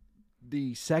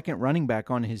 The second running back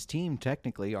on his team,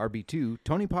 technically, RB2,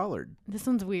 Tony Pollard. This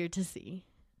one's weird to see.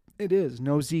 It is.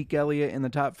 No Zeke Elliott in the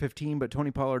top 15, but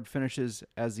Tony Pollard finishes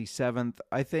as the 7th.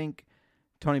 I think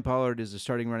Tony Pollard is the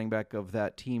starting running back of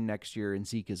that team next year, and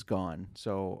Zeke is gone.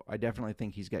 So I definitely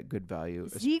think he's got good value.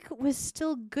 Zeke was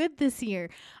still good this year.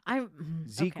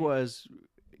 Zeke was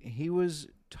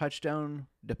touchdown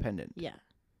dependent. Yeah,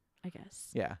 I guess.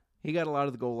 Yeah. He got a lot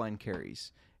of the goal line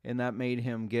carries, and that made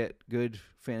him get good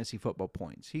fantasy football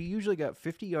points. He usually got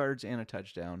 50 yards and a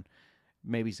touchdown,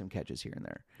 maybe some catches here and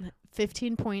there.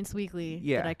 15 points weekly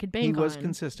that I could bank on. He was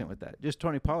consistent with that. Just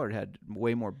Tony Pollard had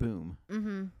way more boom.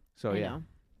 Mm-hmm. So,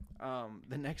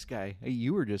 the next guy,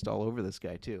 you were just all over this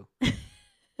guy, too.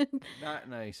 Not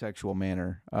in a sexual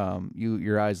manner.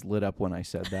 Your eyes lit up when I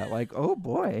said that. Like, oh,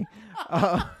 boy.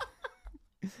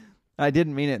 I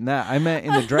didn't mean it in that. I meant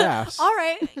in the drafts. All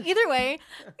right. Either way,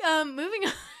 moving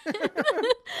on.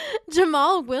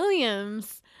 Jamal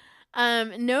Williams.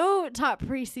 No top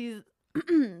preseason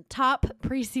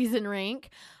rank.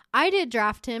 I did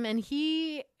draft him, and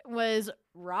he was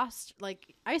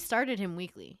I started him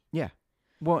weekly. Yeah.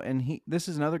 Well, and this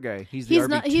is another guy. He's the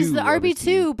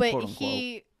RB2, but quote,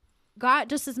 he got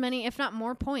just as many, if not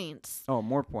more points. Oh,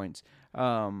 more points.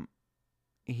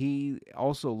 He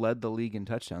also led the league in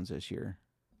touchdowns this year,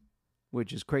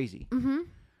 which is crazy.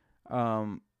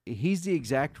 Mm-hmm. He's the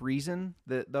exact reason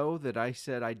that I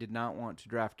said I did not want to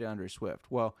draft DeAndre Swift.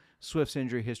 Well, Swift's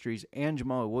injury histories and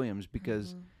Jamal Williams,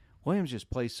 because Williams just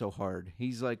plays so hard.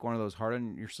 He's like one of those hard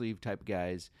on your sleeve type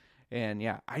guys. And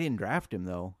yeah, I didn't draft him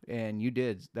though, and you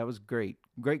did. That was great.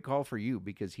 Great call for you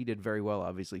because he did very well,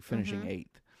 obviously finishing 8th.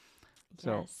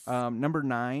 Yes. So, number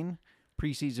 9,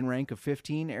 preseason rank of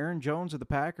 15, Aaron Jones of the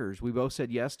Packers. We both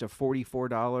said yes to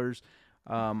 $44.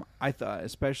 I thought,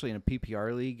 especially in a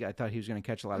PPR league, I thought he was going to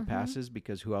catch a lot of passes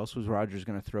because who else was Rodgers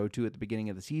going to throw to at the beginning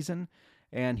of the season?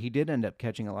 And he did end up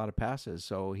catching a lot of passes,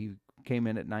 so he came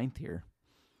in at 9th here.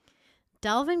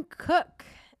 Dalvin Cook,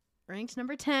 ranked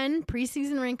number 10,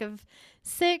 preseason rank of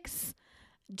 6.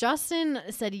 Justin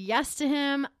said yes to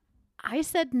him. I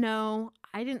said no.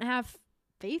 I didn't have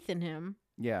faith in him.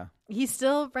 Yeah. He's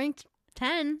still ranked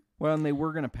 10. Well, and they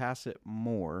were going to pass it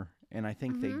more, and I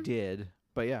think they did.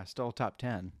 But yeah, still top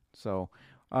 10. So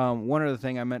one other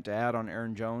thing I meant to add on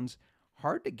Aaron Jones,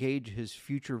 hard to gauge his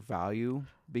future value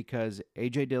because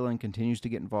A.J. Dillon continues to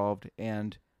get involved,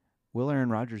 and will Aaron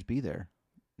Rodgers be there?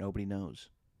 Nobody knows.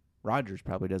 Rodgers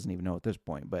probably doesn't even know at this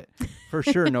point, but for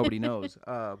sure nobody knows.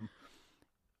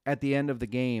 At the end of the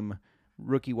game,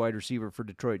 rookie wide receiver for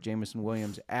Detroit, Jameson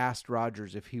Williams, asked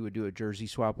Rodgers if he would do a jersey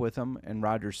swap with him, and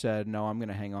Rodgers said, no, I'm going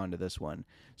to hang on to this one.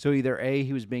 So either A,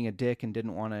 he was being a dick and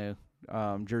didn't want to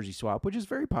jersey swap, which is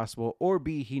very possible, or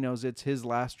B, he knows it's his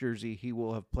last jersey he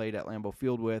will have played at Lambeau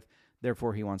Field with,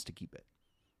 therefore he wants to keep it.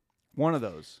 One of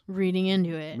those. Reading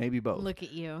into it. Maybe both. Look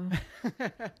at you.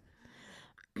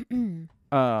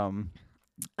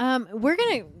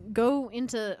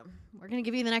 We're gonna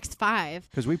give you the next 5.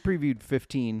 Because we previewed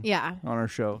 15 Yeah. on our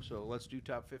show, so let's do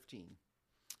top 15.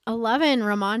 11,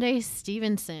 Ramondre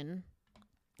Stevenson.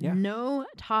 Yeah. No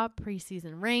top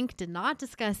preseason rank. Did not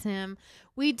discuss him.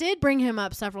 We did bring him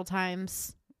up several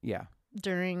times Yeah.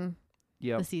 during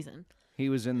Yep. the season. He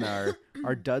was in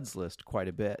our duds list quite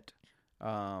a bit.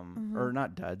 Or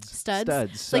not duds. Studs.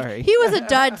 Studs, sorry. Like, he was a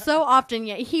dud so often,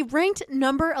 yet he ranked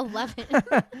number 11.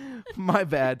 My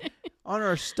bad. On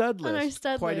our stud list. On our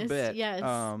stud quite list, a bit. yes.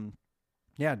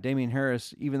 Yeah, Damian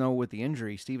Harris, even though with the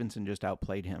injury, Stevenson just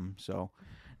outplayed him. So,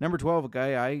 number 12, a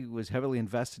guy I was heavily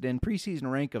invested in,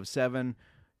 preseason rank of 7,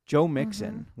 Joe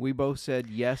Mixon. We both said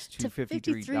yes to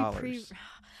 $53.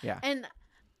 Yeah. And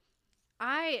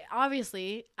I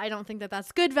don't think that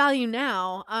that's good value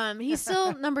now. He's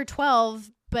still number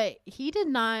 12, but he did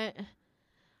not.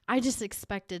 I just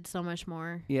expected so much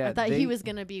more. Yeah, I thought he was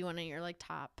going to be one of your like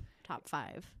top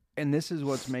 5. And this is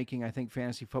what's making, I think,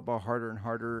 fantasy football harder and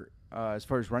harder as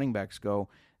far as running backs go.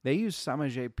 They use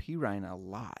Samaje Perine a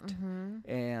lot,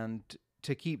 and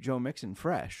to keep Joe Mixon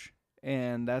fresh.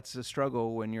 And that's a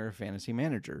struggle when you're a fantasy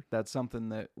manager. That's something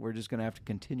that we're just going to have to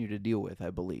continue to deal with, I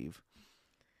believe.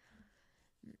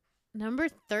 Number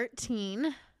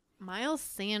 13, Miles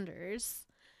Sanders.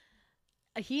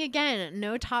 He, again,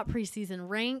 no top preseason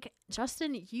rank.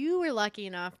 Justin, you were lucky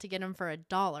enough to get him for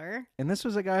 $1. And this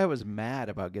was a guy I was mad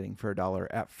about getting for $1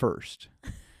 at first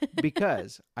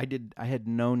because I had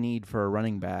no need for a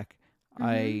running back.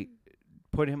 I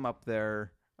put him up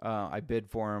there. I bid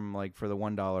for him like for the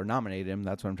 $1, nominated him.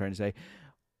 That's what I'm trying to say.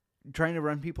 Trying to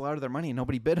run people out of their money and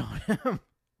nobody bid on him.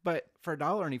 But for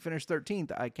 $1 and he finished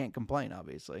 13th, I can't complain,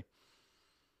 obviously.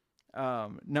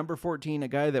 Number 14, a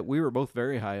guy that we were both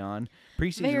very high on.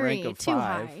 Preseason rank of 5.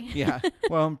 High. Yeah.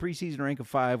 Well, in preseason rank of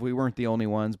 5, we weren't the only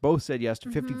ones. Both said yes to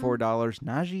 $54.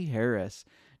 Najee Harris.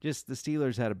 Just the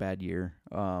Steelers had a bad year.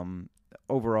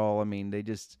 Overall, I mean, they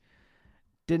just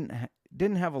didn't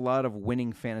have a lot of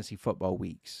winning fantasy football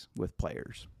weeks with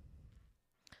players.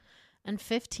 And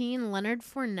 15, Leonard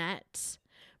Fournette.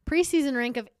 Preseason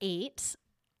rank of 8.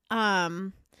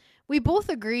 We both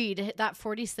agreed that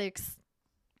 46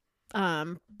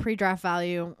 pre-draft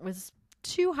value was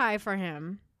too high for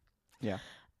him. Yeah.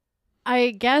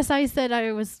 I guess I said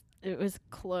it was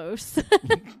close.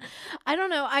 I don't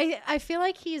know. I feel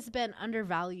like he's been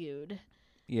undervalued.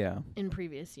 Yeah. In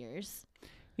previous years.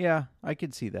 Yeah, I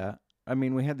could see that. I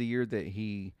mean, we had the year that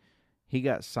he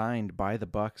got signed by the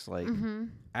Bucs like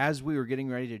as we were getting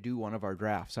ready to do one of our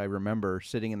drafts. I remember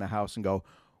sitting in the house and go,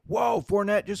 "Whoa,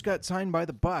 Fournette just got signed by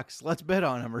the Bucs. Let's bet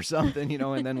on him or something,"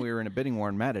 and then we were in a bidding war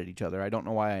and mad at each other. I don't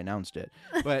know why I announced it.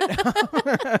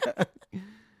 But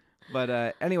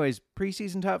but anyways,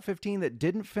 preseason top 15 that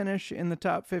didn't finish in the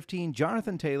top 15,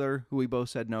 Jonathan Taylor, who we both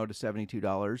said no to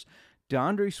 $72.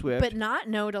 DeAndre Swift. But not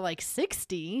no to like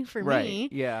 60 for right, me.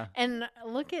 Yeah. And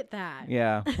look at that.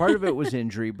 Yeah. Part of it was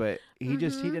injury, but he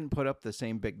didn't put up the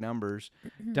same big numbers.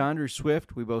 DeAndre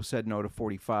Swift, we both said no to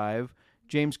 45.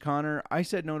 James Conner, I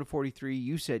said no to 43.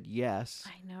 You said yes.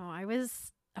 I know. I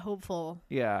was hopeful.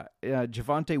 Yeah.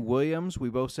 Javonte Williams, we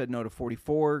both said no to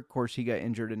 44. Of course, he got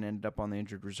injured and ended up on the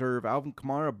injured reserve. Alvin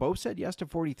Kamara, both said yes to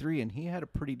 43, and he had a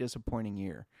pretty disappointing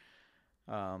year.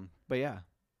 But yeah.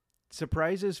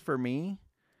 Surprises for me,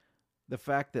 the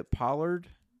fact that Pollard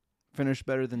finished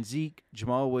better than Zeke,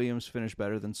 Jamal Williams finished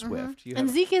better than Swift. And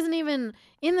Zeke isn't even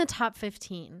in the top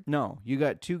 15. No, you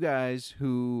got two guys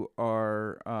who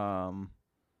are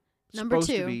number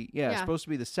 2. Supposed to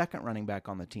be the second running back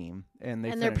on the team, and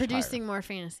they're producing more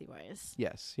fantasy wise.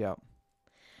 Yes, yeah.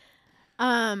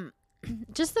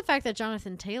 Just the fact that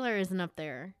Jonathan Taylor isn't up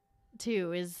there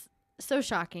too is so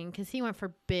shocking because he went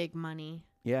for big money.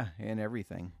 Yeah, and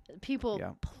everything. People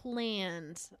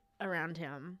planned around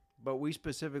him. But we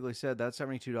specifically said that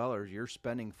 $72 you're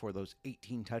spending for those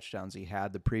 18 touchdowns he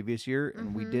had the previous year,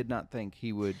 and we did not think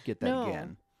he would get that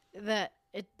again.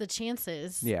 The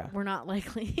chances were not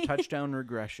likely. Touchdown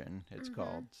regression, it's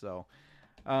called. So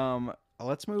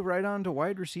let's move right on to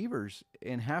wide receivers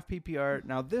in half PPR.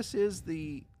 Now, this is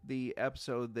the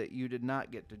episode that you did not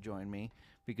get to join me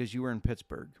because you were in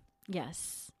Pittsburgh.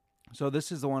 Yes. So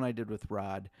this is the one I did with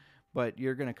Rod. but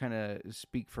you're going to kind of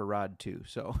speak for Rod too.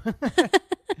 So,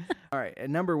 all right. At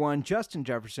number 1, Justin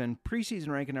Jefferson, preseason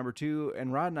rank at number 2,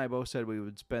 and Rod and I both said we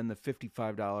would spend the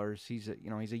 $55. He's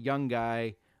a young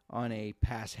guy on a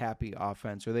pass happy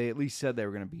offense, or they at least said they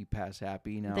were going to be pass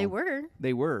happy. Now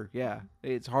They were. Yeah.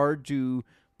 It's hard to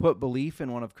put belief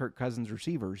in one of Kirk Cousins'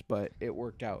 receivers, but it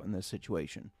worked out in this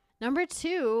situation. Number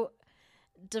 2,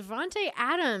 Devontae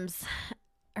Adams.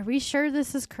 Are we sure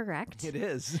this is correct? It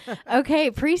is.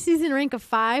 Okay, preseason rank of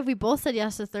 5. We both said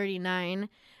yes to 39.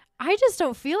 I just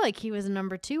don't feel like he was a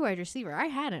number 2 wide receiver. I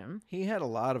had him. He had a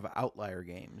lot of outlier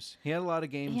games. He had a lot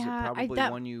of games Yeah, that probably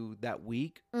won you that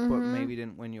week, but maybe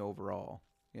didn't win you overall,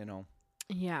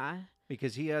 Yeah.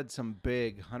 because he had some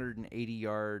big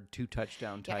 180-yard,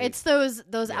 2-touchdown type. It's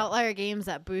those outlier games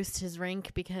that boost his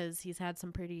rank because he's had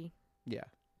some pretty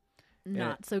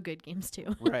not so good games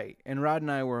too. Right. And Rod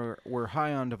and I were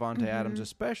high on Devontae Adams,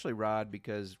 especially Rod,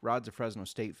 because Rod's a Fresno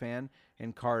State fan,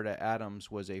 and Carter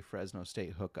Adams was a Fresno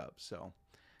State hookup. So,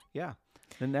 yeah.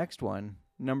 The next one,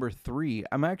 number 3.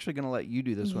 I'm actually going to let you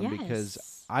do this one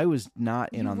because I was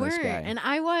not in on this guy. And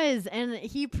I was. And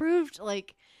he proved,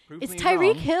 Proved it's me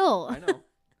Tyreek wrong. Hill. I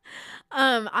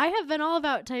know. I have been all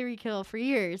about Tyreek Hill for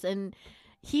years. And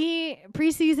he,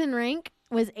 preseason rank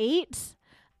was 8.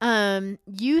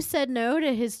 You said no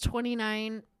to his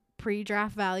 29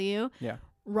 pre-draft value. Yeah.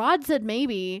 Rod said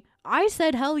maybe. I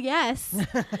said hell yes.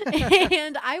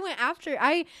 And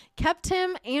I kept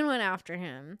him and went after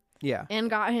him. Yeah. And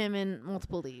got him in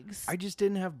multiple leagues. I just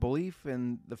didn't have belief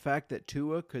in the fact that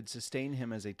Tua could sustain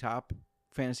him as a top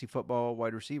fantasy football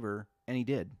wide receiver, and he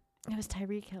did. It was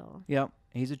Tyreek Hill. Yep.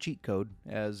 He's a cheat code,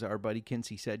 as our buddy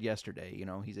Kinsey said yesterday.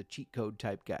 He's a cheat code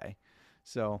type guy.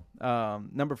 So,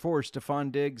 number 4,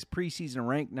 Stephon Diggs, preseason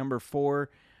rank number 4.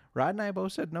 Rod and I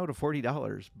both said no to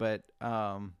 $40, but,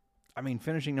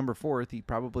 finishing number 4th, he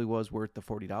probably was worth the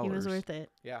 $40. He was worth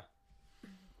it. Yeah.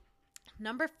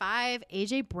 Number 5,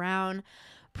 A.J. Brown,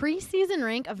 preseason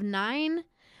rank of 9.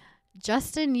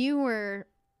 Justin, you were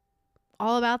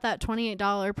all about that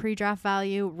 $28 pre-draft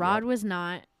value. Rod was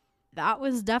not. That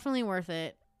was definitely worth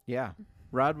it. Yeah.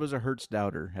 Rod was a Hurts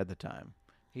doubter at the time.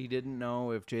 He didn't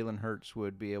know if Jalen Hurts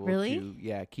would be able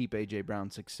to keep A.J.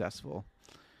 Brown successful.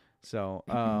 So,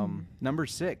 number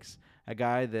 6, a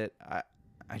guy that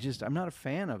I'm not a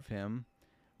fan of him,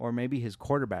 or maybe his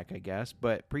quarterback, I guess,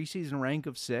 but preseason rank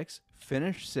of 6,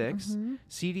 finished 6th,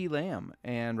 CeeDee Lamb.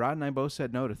 And Rod and I both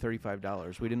said no to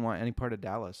 $35. We didn't want any part of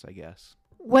Dallas, I guess.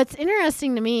 What's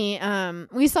interesting to me,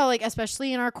 we saw,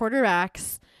 especially in our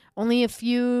quarterbacks, only a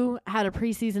few had a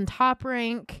preseason top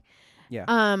rank.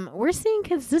 Yeah. We're seeing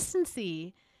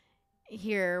consistency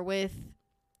here with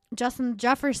Justin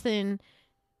Jefferson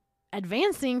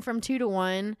advancing from 2 to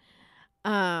 1.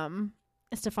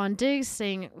 Stephon Diggs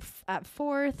staying at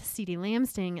 4th. CeeDee Lamb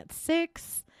staying at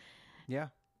 6. Yeah,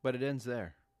 but it ends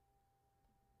there.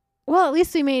 Well, at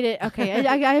least we made it. Okay,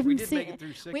 I haven't We did seen make it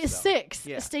through 6, We though. 6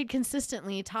 Yeah. stayed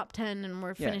consistently top 10, and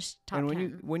we're finished top and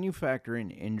 10. when you factor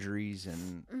in injuries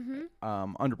and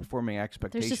underperforming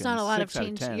expectations, There's just not a lot of 6 out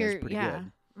change. 10 is pretty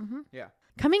good. Yeah.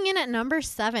 Coming in at number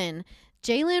 7,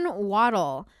 Jalen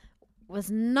Waddle was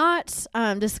not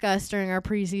discussed during our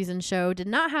preseason show. Did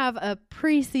not have a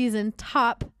preseason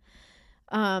top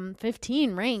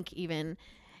 15 rank even.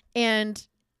 And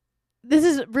this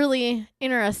is really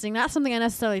interesting. Not something I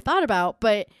necessarily thought about,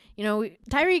 but,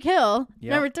 Tyreek Hill,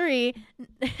 number 3.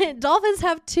 Dolphins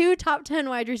have 2 top 10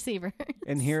 wide receivers.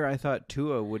 And here I thought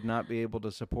Tua would not be able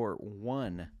to support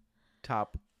 1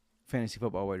 top fantasy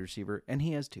football wide receiver, and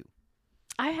he has 2.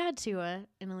 I had Tua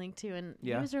in a league too, and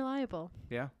he was reliable.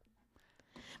 Yeah.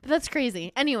 But that's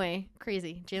crazy. Anyway,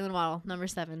 crazy. Jalen Waddle, number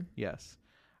 7. Yes.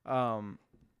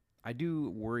 I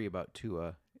do worry about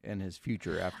Tua and his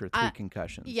future after 3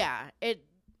 concussions. Yeah,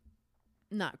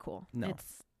 not cool. No.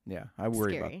 It's I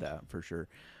worry scary. about that for sure.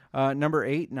 Number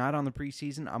 8, not on the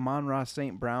preseason, Amon-Ra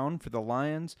St. Brown for the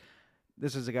Lions.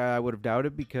 This is a guy I would have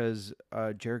doubted because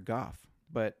Jared Goff.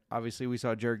 But obviously we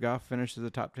saw Jared Goff finish as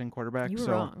a top 10 quarterback. You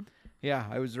were wrong. Yeah,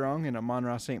 I was wrong, and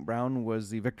Amon-Ra St. Brown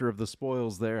was the victor of the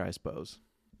spoils there, I suppose.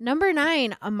 Number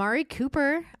 9, Amari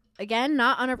Cooper. Again,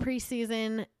 not on a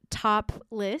preseason top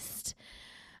list.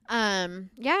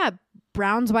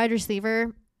 Browns wide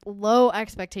receiver. Low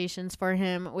expectations for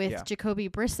him with Jacoby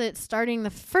Brissett starting the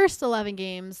first 11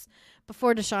 games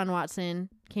before Deshaun Watson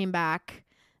came back.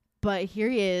 But here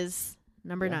he is,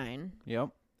 number 9. Yep.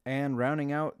 And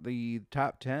rounding out the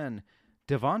top 10,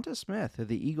 Devonta Smith of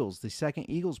the Eagles, the second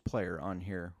Eagles player on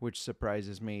here, which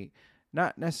surprises me.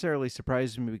 Not necessarily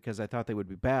surprises me because I thought they would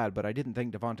be bad, but I didn't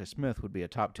think Devonta Smith would be a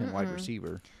top 10 wide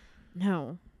receiver.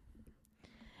 No.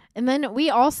 And then we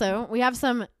have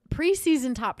some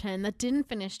preseason top 10 that didn't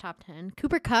finish top 10.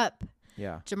 Cooper Kupp,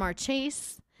 Yeah. Jamar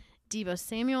Chase, Deebo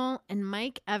Samuel, and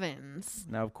Mike Evans.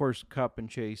 Now, of course, Kupp and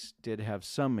Chase did have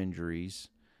some injuries,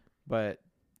 but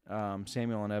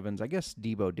Samuel and Evans, I guess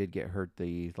Deebo did get hurt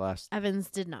the last Evans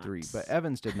did not. 3, but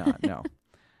Evans did not, no.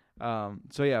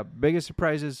 So, yeah, biggest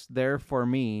surprises there for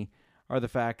me are the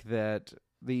fact that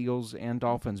the Eagles and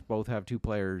Dolphins both have 2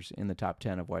 players in the top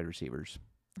 10 of wide receivers.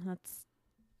 That's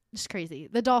just crazy.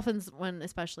 The Dolphins one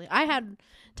especially. I had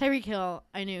Tyreek Hill.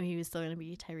 I knew he was still going to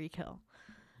be Tyreek Hill.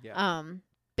 Yeah.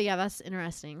 But yeah, that's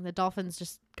interesting. The Dolphins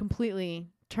just completely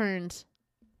turned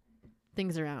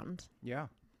things around. Yeah.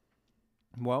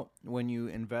 Well, when you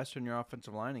invest in your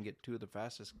offensive line and get 2 of the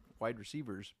fastest wide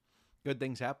receivers, good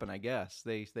things happen, I guess.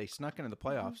 They snuck into the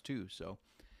playoffs too, so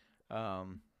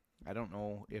I don't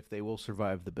know if they will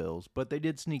survive the Bills, but they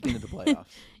did sneak into the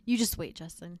playoffs. You just wait,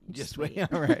 Justin. You Just wait.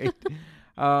 All right.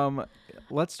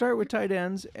 Let's start with tight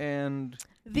ends, and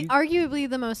arguably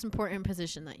the most important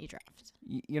position that you draft.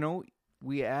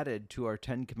 we added to our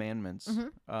 10 commandments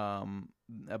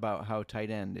about how tight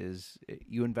end is.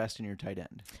 You invest in your tight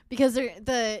end Because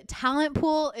the talent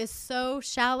pool is so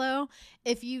shallow.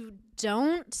 If you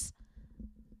don't,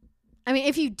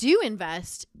 if you do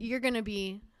invest, you're going to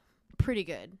be pretty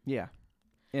good. Yeah.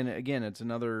 And again, it's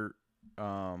another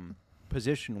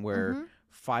position where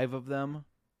 5 of them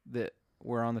that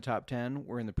were on the top 10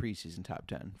 were in the preseason top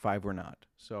 10. 5 were not.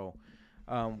 So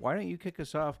why don't you kick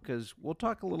us off? Because we'll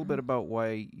talk a little bit about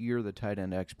why you're the tight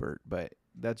end expert, but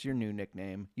that's your new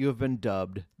nickname. You have been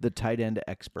dubbed the tight end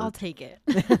expert. I'll take it.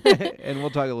 And we'll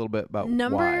talk a little bit about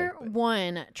Number why.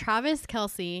 1, Travis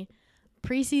Kelce,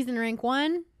 preseason rank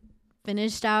 1,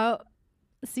 finished out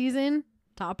season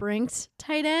top ranked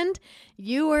tight end.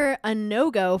 You were a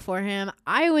no-go for him.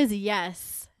 I was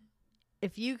yes.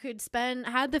 If you could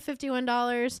had the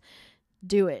 $51,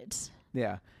 do it.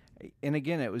 Yeah. And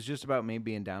again, it was just about me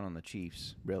being down on the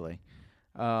Chiefs, really.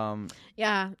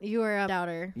 Yeah, you were a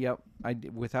doubter. Yep.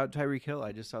 Without Tyreek Hill,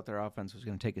 I just thought their offense was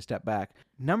going to take a step back.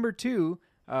 Number 2,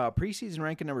 preseason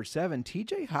ranking number 7,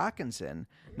 TJ Hawkinson.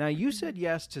 Now, you said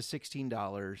yes to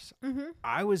 $16.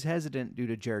 I was hesitant due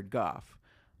to Jared Goff.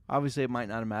 Obviously, it might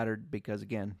not have mattered because,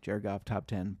 again, Jared Goff, top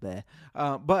 10. Bleh.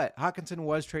 But Hawkinson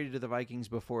was traded to the Vikings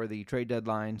before the trade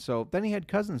deadline. So then he had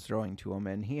Cousins throwing to him,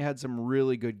 and he had some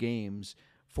really good games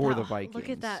for the Vikings. Look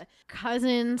at that.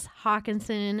 Cousins,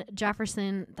 Hawkinson,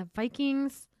 Jefferson, the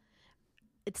Vikings.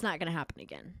 It's not going to happen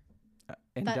again.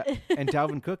 And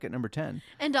Dalvin Cook at number 10.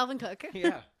 And Dalvin Cook.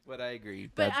 Yeah, but I agree.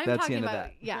 But I'm that's talking the end about,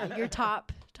 of that. yeah, your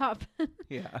top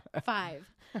Yeah. 5.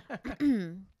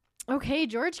 Okay,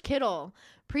 George Kittle,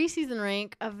 preseason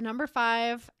rank of number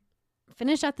 5,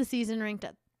 finished out the season ranked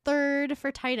at 3rd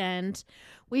for tight end.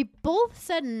 We both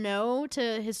said no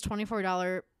to his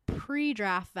 $24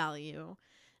 pre-draft value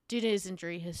due to his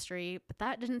injury history, but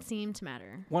that didn't seem to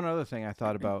matter. One other thing I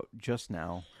thought about just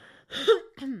now.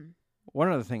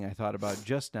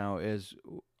 Is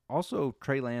also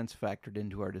Trey Lance factored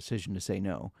into our decision to say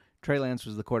no. Trey Lance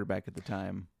was the quarterback at the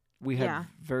time. We had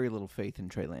very little faith in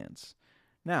Trey Lance.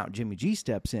 Now, Jimmy G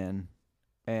steps in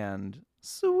and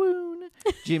swoon.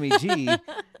 Jimmy G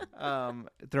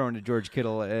throwing to George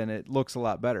Kittle, and it looks a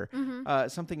lot better.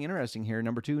 Something interesting here,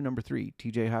 number 2, number 3,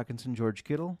 TJ Hawkinson, George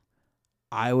Kittle,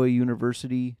 Iowa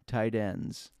University tight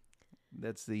ends.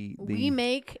 That's the We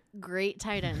make great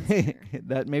tight ends here.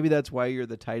 Maybe that's why you're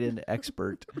the tight end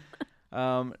expert.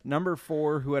 Number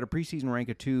 4, who had a preseason rank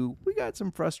of 2. We got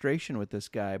some frustration with this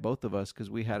guy, both of us, because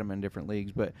we had him in different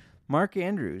leagues. But Mark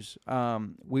Andrews,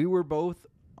 we were both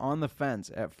on the fence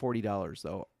at $40,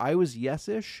 though. I was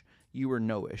yes-ish. You were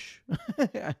no-ish.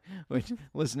 Which,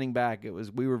 listening back,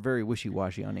 we were very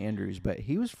wishy-washy on Andrews, but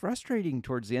he was frustrating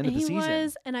towards the end of the season. He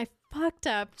was, and I fucked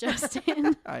up,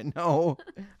 Justin. I know.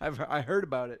 I heard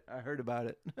about it.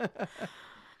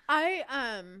 I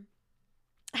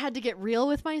had to get real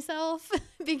with myself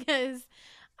because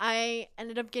I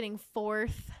ended up getting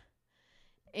 4th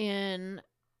in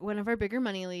one of our bigger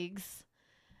money leagues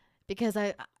because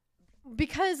of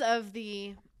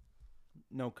the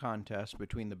no contest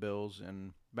between the Bills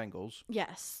and Bengals.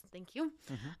 Yes, thank you.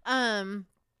 I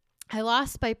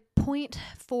lost by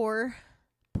 0.4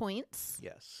 points.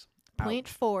 Yes.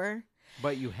 0.4.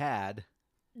 But you had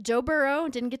Joe Burrow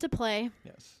didn't get to play.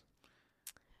 Yes.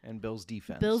 And Bills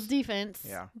defense.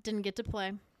 Yeah. Didn't get to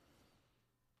play.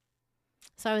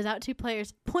 So I was out 2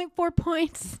 players. 0.4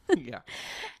 points. Yeah.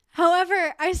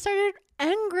 However, I started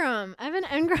Evan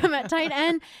Engram at tight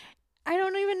end. I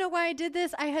don't even know why I did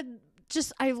this.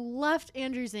 I left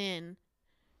Andrews in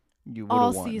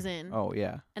all season. Oh,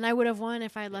 yeah. And I would have won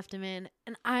if I had left him in.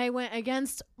 And I went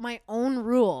against my own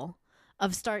rule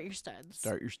of start your studs.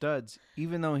 Start your studs.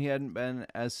 Even though he hadn't been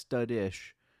as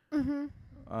stud-ish, the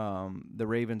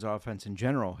Ravens offense in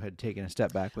general had taken a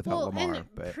step back without Lamar. And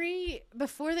but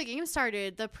before the game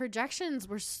started, the projections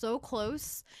were so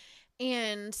close,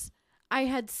 and I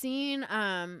had seen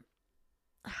I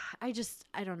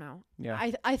don't know.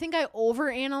 Yeah. I think I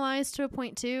overanalyzed to a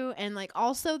point too, and like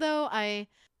also though I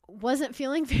wasn't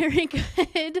feeling very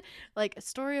good, like a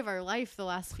story of our life the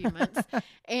last few months,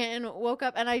 and woke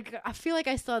up and I feel like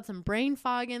I still had some brain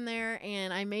fog in there,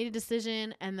 and I made a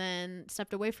decision and then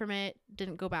stepped away from it,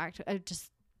 didn't go back to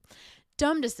just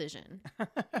dumb decision.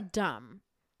 Dumb.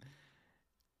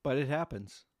 But it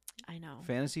happens. I know.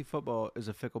 Fantasy football is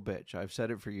a fickle bitch. I've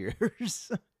said it for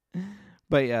years.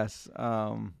 But yes,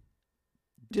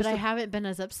 but I haven't been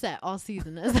as upset all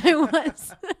season as I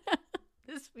was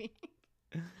this week.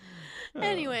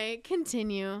 Anyway,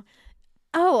 continue.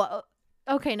 Oh,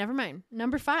 okay, never mind.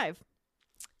 Number 5,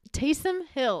 Taysom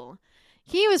Hill.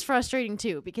 He was frustrating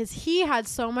too because he had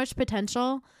so much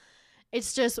potential.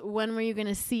 It's just, when were you going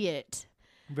to see it?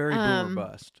 Very boomer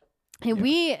bust. And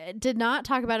we did not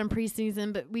talk about him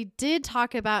preseason, but we did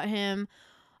talk about him.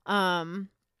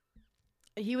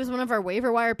 He was one of our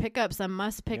waiver wire pickups, a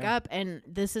must pick up, and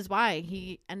this is why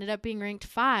he ended up being ranked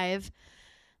 5.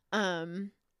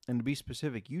 And to be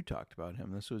specific, you talked about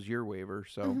him. This was your waiver,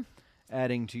 so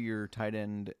adding to your tight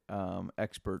end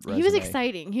expert resume. He was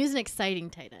exciting. He was an exciting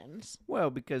tight end. Well,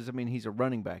 because, I mean, he's a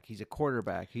running back. He's a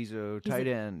quarterback. He's a tight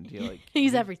end.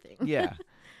 He's everything. Yeah.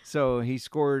 So he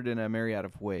scored in a myriad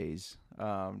of ways.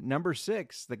 Number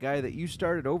 6, the guy that you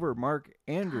started over Mark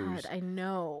Andrews. God, I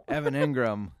know. Evan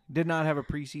Ingram did not have a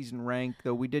preseason rank,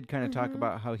 though we did kind of talk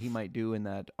about how he might do in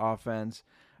that offense.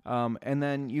 And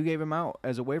then you gave him out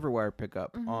as a waiver wire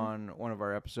pickup on one of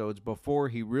our episodes before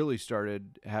he really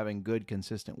started having good,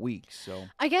 consistent weeks. So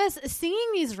I guess seeing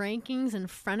these rankings in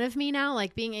front of me now,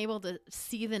 like being able to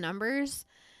see the numbers,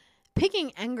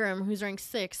 picking Ingram, who's ranked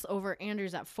 6, over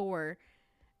Andrews at 4.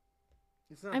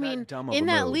 it's not I mean, dumb of in a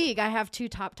that move. league, I have 2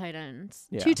 top tight ends,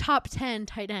 Yeah. 2 top 10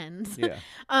 tight ends. Yeah.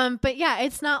 But yeah,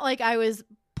 it's not like I was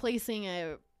placing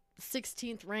a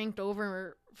 16th ranked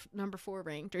over number 4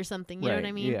 ranked or something. You know what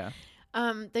I mean? Yeah.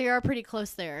 They are pretty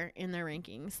close there in their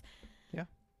rankings. Yeah.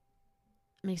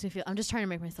 Makes me feel, I'm just trying to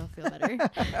make myself feel better.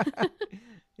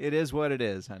 It is what it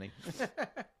is, honey.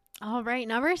 All right.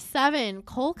 Number 7,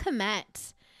 Cole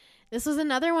Kmet. This was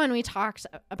another one we talked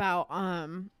about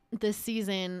this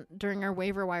season during our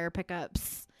waiver wire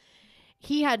pickups.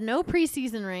 He had no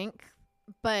preseason rank,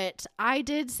 but I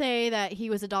did say that he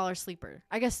was a dollar sleeper.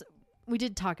 I guess we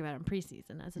did talk about him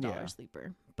preseason as a dollar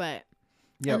sleeper, but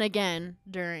and again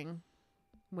during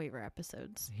waiver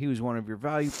episodes. He was one of your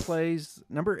value plays.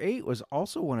 Number 8 was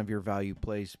also one of your value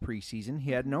plays preseason.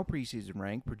 He had no preseason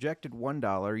rank, projected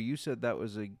 $1. You said that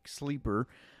was a sleeper.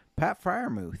 Pat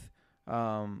Freiermuth.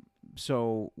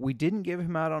 So we didn't give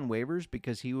him out on waivers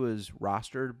because he was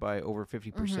rostered by over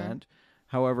 50%.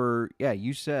 However, yeah,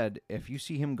 you said if you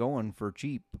see him going for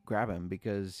cheap, grab him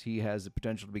because he has the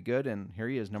potential to be good, and here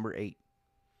he is, number 8.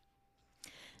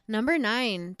 Number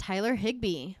 9, Tyler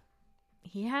Higbee.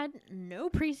 He had no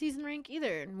preseason rank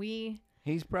either, and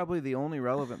he's probably the only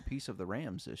relevant piece of the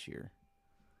Rams this year.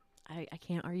 I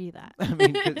can't argue that. I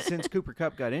mean, since Cooper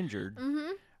Kupp got injured,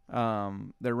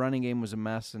 their running game was a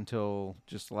mess until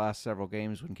just the last several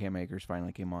games when Cam Akers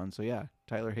finally came on. So yeah,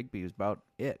 Tyler Higbee was about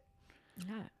it.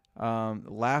 Yeah.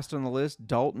 Last on the list,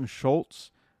 Dalton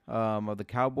Schultz of the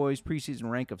Cowboys, preseason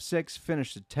rank of 6,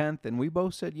 finished at 10th, and we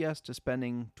both said yes to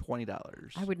spending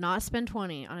 $20. I would not spend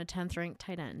 20 on a 10th ranked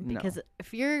tight end No. because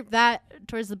if you're that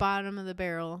towards the bottom of the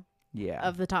barrel Yeah.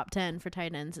 of the top 10 for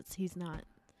tight ends, he's not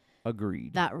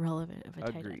Agreed. that relevant of a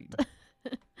Agreed. tight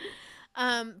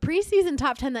end. Preseason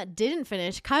top 10 that didn't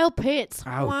finish, Kyle Pitts.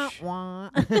 Ouch. Wah,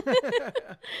 wah.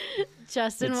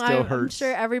 Justin, It still I'm hurts.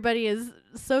 sure everybody is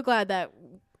so glad that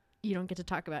you don't get to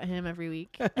talk about him every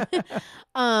week.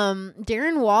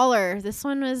 Darren Waller. This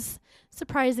one was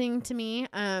surprising to me.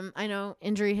 I know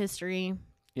injury history,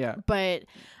 Yeah. but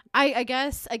I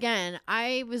guess, again,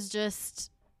 I was just...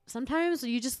 Sometimes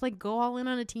you just like go all in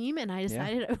on a team, and I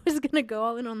decided I was going to go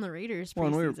all in on the Raiders Well,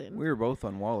 preseason. and we were both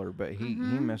on Waller, but he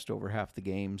missed over half the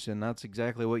games, and that's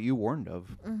exactly what you warned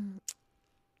of.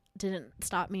 Didn't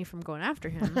stop me from going after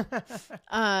him.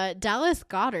 Dallas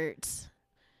Goedert.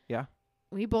 Yeah.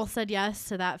 We both said yes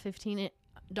to that $15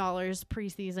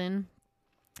 preseason.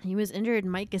 He was injured.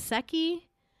 Mike Gesicki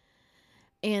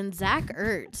and Zach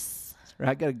Ertz.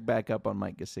 I got to back up on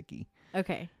Mike Gesicki.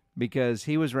 Okay. Because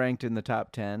he was ranked in the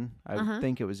top 10. I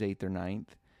think it was 8th or 9th.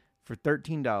 For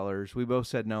 $13, we both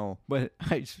said no. But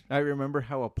I remember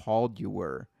how appalled you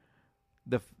were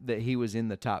that he was in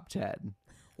the top 10.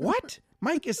 What?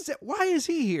 Mike why is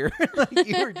he here? Like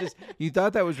you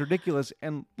thought that was ridiculous.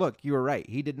 And look, you were right.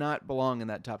 He did not belong in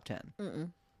that top 10. Mm-mm.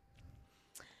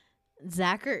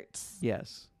 Zach Ertz.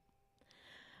 Yes.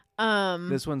 Mm.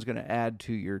 This one's going to add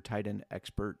to your tight end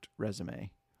expert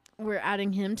resume. We're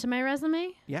adding him to my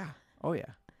resume? Yeah. Oh,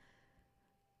 yeah.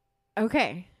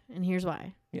 Okay. And here's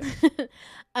why. Yeah.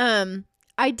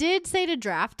 I did say to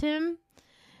draft him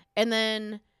and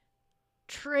then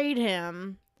trade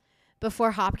him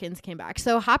before Hopkins came back.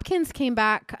 So Hopkins came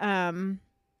back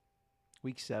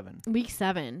Week 7. week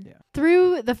 7. Yeah.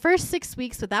 Through the first 6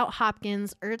 weeks without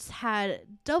Hopkins, Ertz had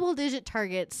double-digit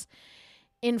targets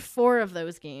in 4 of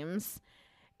those games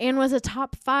and was a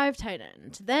top 5 tight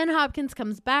end. Then Hopkins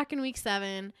comes back in week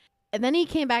 7, and then he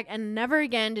came back, and never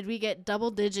again did we get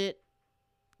double-digit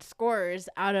scores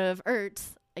out of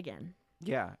Ertz again.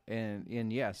 Yeah.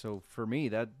 And yeah, so for me,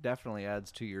 that definitely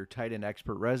adds to your tight end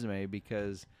expert resume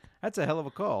because that's a hell of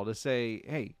a call to say,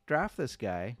 hey, draft this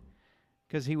guy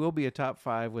because he will be a top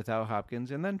 5 without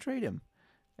Hopkins and then trade him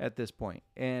at this point.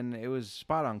 And it was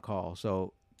spot on call.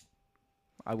 So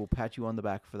I will pat you on the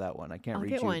back for that one. I can't I'll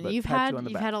reach get you, one. but You've pat you on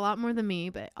the had back. a lot more than me,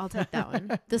 but I'll take that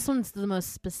one. This one's the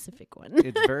most specific one.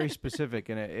 It's very specific,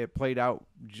 and it played out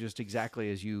just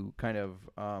exactly as you kind of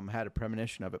had a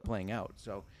premonition of it playing out.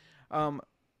 So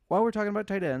while we're talking about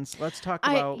tight ends, let's talk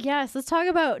about... Let's talk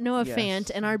about Noah Yes.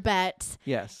 Fant and our bet.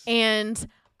 Yes. And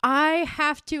I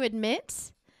have to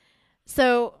admit,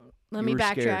 so let You me were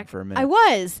scared backtrack. for a minute. I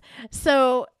was.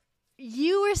 So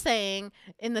you were saying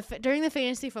during the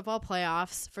fantasy football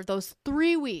playoffs for those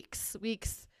 3 weeks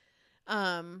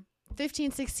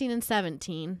 15, 16, and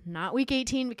 17, not week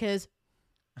 18 because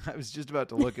I was just about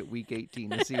to look at week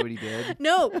 18 to see what he did.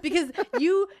 no, because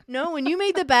when you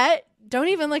made the bet, don't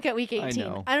even look at week 18. I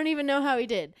know. I don't even know how he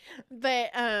did. But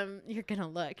you're going to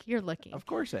look. You're looking. Of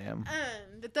course I am.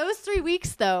 But those 3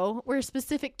 weeks, though, were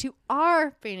specific to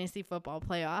our fantasy football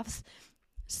playoffs.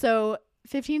 So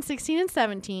 15, 16, and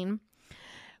 17.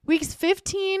 Weeks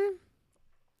 15,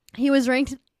 he was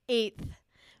ranked 8th.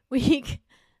 Week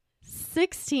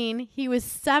 16, he was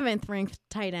 7th ranked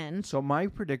tight end. So my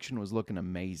prediction was looking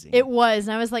amazing. It was.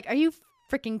 And I was like, are you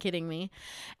freaking kidding me?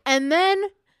 And then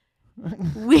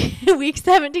week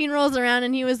 17 rolls around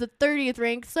and he was the 30th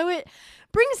ranked. So it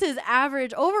brings his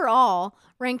average overall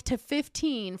rank to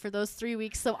 15 for those 3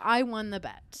 weeks. So I won the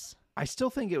bet. I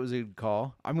still think it was a good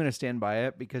call. I'm going to stand by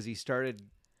it because he started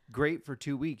great for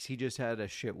 2 weeks. He just had a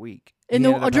shit week.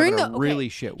 Really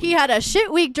shit week. He had a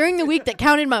shit week during the week that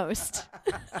counted most.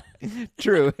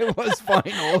 True. It was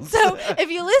finals. So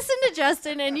if you listen to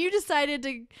Justin and you decided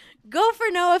to go for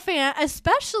Noah Fant,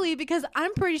 especially because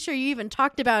I'm pretty sure you even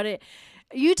talked about it.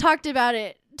 You talked about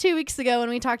it 2 weeks ago when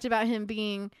we talked about him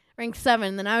being ranked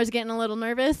 7. Then I was getting a little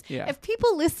nervous. Yeah. If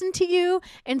people listened to you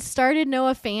and started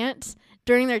Noah Fant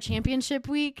during their championship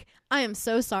week, I am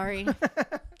so sorry.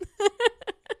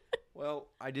 Well,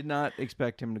 I did not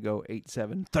expect him to go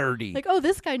 8-7-30. Like, oh,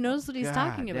 this guy knows what he's God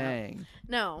talking about. dang.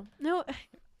 No.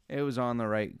 It was on the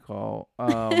right call.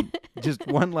 Just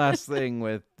one last thing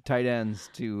with tight ends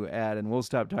to add, and we'll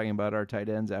stop talking about our tight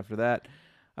ends after that.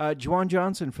 Juwan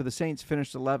Johnson for the Saints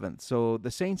finished 11th. So the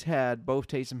Saints had both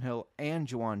Taysom Hill and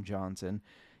Juwan Johnson.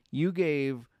 You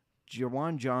gave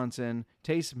Juwan Johnson,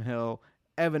 Taysom Hill,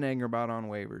 Evan Engerbaut on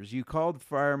waivers. You called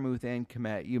Freiermuth and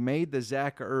Kmet. You made the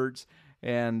Zach Ertz,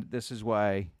 and this is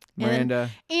why Miranda.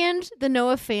 And the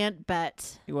Noah Fant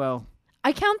bet. Well,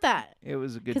 I count that it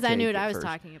was a good because I knew take what at I was first.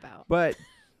 talking about. But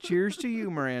cheers to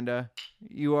you, Miranda.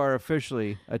 You are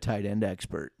officially a tight end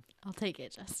expert. I'll take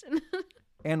it, Justin.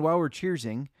 And while we're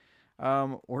cheersing,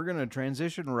 we're going to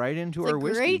transition right into It's our a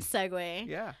whiskey. great segue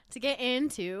Yeah. to get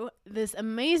into this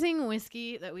amazing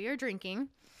whiskey that we are drinking.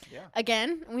 Yeah.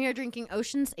 Again, we are drinking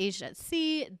Ocean's Aged at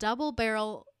Sea Double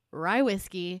Barrel Rye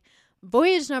Whiskey,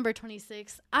 voyage number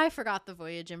 26. I forgot the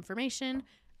voyage information.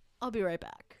 I'll be right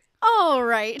back. All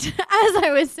right. As I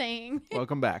was saying.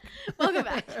 Welcome back. Welcome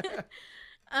back.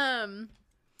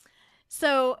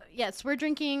 So, yes, we're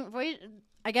drinking voyage.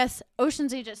 I guess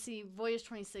Ocean's Age at Sea Voyage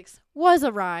 26 was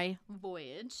a rye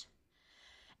voyage.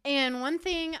 And one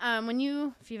thing,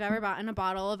 if you've ever bought in a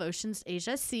bottle of Ocean's Age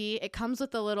at Sea, it comes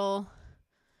with a little,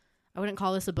 I wouldn't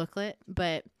call this a booklet,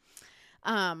 but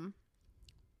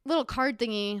little card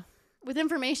thingy with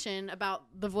information about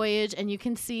the voyage, and you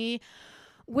can see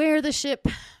where the ship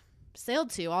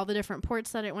sailed to, all the different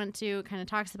ports that it went to. It kind of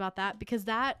talks about that because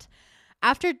that,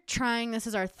 after trying, this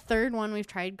is our third one we've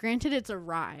tried. Granted, it's a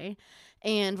rye,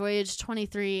 and Voyage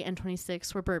 23 and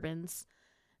 26 were bourbons.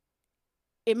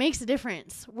 It makes a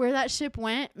difference. Where that ship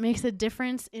went makes a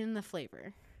difference in the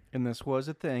flavor. And this was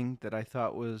a thing that I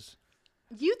thought was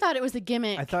You thought it was a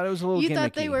gimmick. I thought it was a little You gimmicky.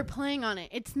 thought they were playing on it.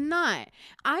 It's not.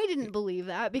 I didn't believe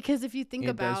that because if you think It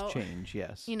about, does change,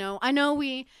 yes. you know, I know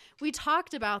we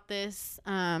talked about this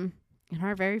in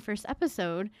our very first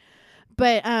episode,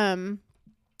 but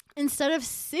instead of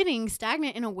sitting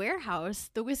stagnant in a warehouse,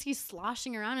 the whiskey's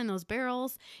sloshing around in those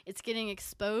barrels. It's getting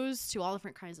exposed to all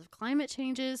different kinds of climate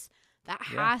changes. That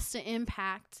has to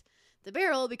impact the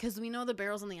barrel because we know the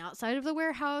barrels on the outside of the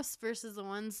warehouse versus the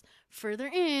ones further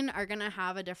in are going to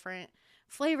have a different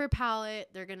flavor palette.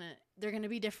 They're going to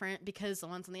be different because the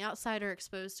ones on the outside are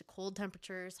exposed to cold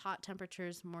temperatures, hot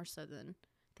temperatures more so than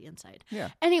the inside. Yeah.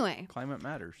 Anyway, Climate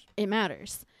matters. it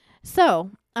matters. So,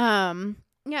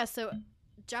 so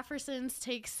Jefferson's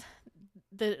takes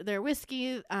their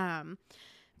whiskey,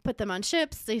 put them on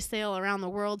ships. They sail around the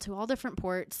world to all different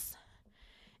ports,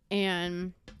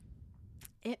 and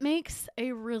it makes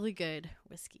a really good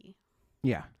whiskey.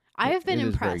 Yeah. I have been it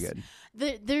impressed. Is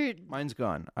very good. Mine's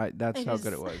gone. That's It how is.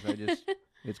 good it was.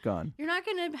 It's gone. You're not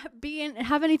going to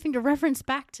have anything to reference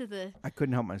back to the. I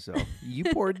couldn't help myself. You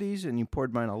poured these, and you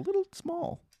poured mine a little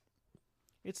small.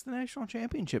 It's the national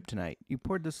championship tonight. You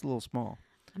poured this a little small.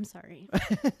 I'm sorry.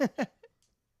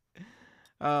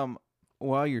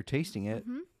 While you're tasting it,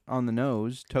 on the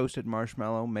nose, toasted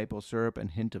marshmallow, maple syrup, and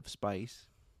hint of spice.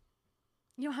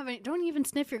 You don't have any. Don't even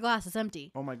sniff your glass. It's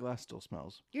empty. Oh, my glass still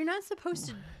smells. You're not supposed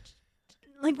to.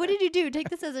 Like, what did you do? Take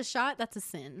this as a shot? That's a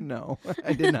sin. No,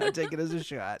 I did not take it as a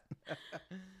shot.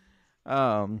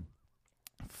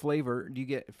 Flavor.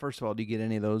 First of all, do you get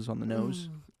any of those on the nose?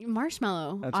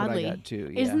 Marshmallow. That's oddly. what I got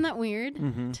too. Yeah. Isn't that weird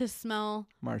Mhm. to smell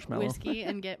Marshmallow. whiskey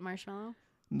and get marshmallow?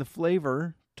 The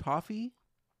flavor, toffee,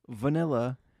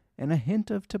 vanilla, and a hint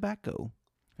of tobacco.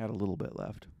 Had a little bit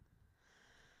left.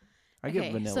 I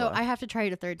get vanilla. So I have to try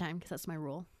it a third time because that's my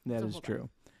rule. That So is hold on. true.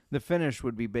 The finish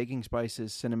would be baking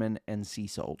spices, cinnamon, and sea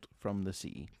salt from the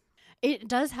sea. It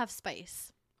does have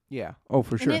spice. Yeah. Oh,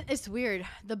 for sure. And it's weird.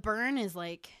 The burn is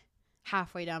like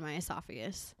halfway down my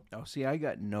esophagus. Oh, see, I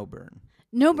got no burn.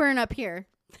 No burn up here.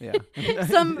 Yeah.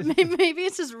 Maybe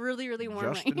it's just really, really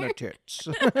warm Just right in here. the tits.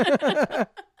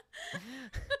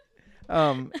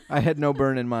 I had no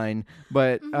burn in mine,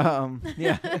 but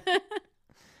yeah.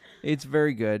 It's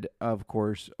very good, of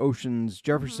course.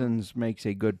 Jefferson's makes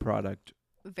a good product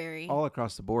Very. all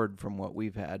across the board from what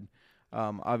we've had.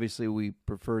 Obviously, we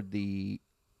preferred the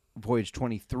Voyage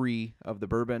 23 of the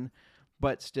bourbon,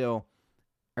 but still,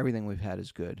 everything we've had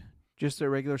is good. Just their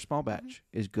regular small batch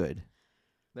is good.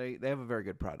 They have a very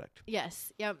good product.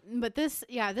 Yes. Yeah. But this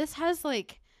has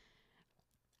like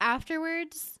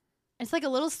afterwards, it's like a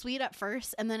little sweet at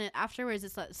first, and then afterwards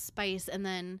it's that spice, and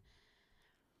then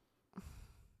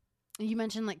you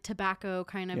mentioned like tobacco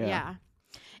kind of. Yeah. Yeah.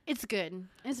 It's good.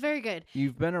 It's very good.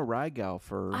 You've been a rye gal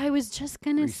for I was just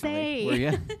gonna recently. say. Were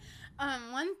ya?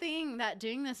 One thing that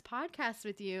doing this podcast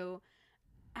with you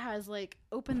has like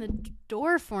opened the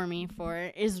door for me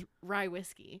is rye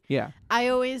whiskey. Yeah. I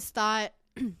always thought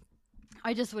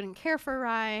I just wouldn't care for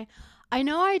rye. I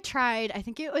know I tried. I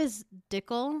think it was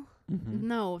Dickel. Mhm.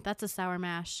 No, that's a sour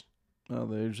mash. Well,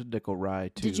 there's a Dickel rye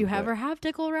too. Did you but ever have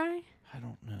Dickel rye? I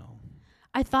don't know.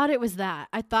 I thought it was that.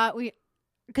 I thought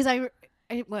because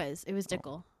it was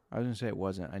Dickel. I was gonna say it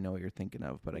wasn't. I know what you're thinking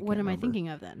of, but I can't What am I remember. thinking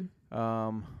of then?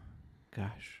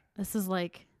 Gosh, This is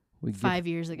like we 5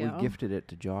 years ago. We gifted it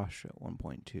to Josh at one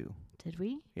point too. Did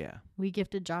we? Yeah. We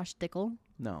gifted Josh Dickel.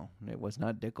 No, it was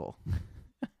not Dickel.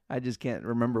 I just can't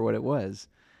remember what it was.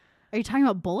 Are you talking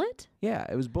about Bullet? Yeah,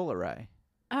 it was Bullet Rye.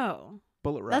 Oh,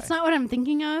 Bullet Rye. that's not what I'm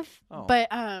thinking of. Oh. But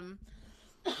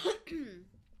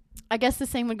I guess the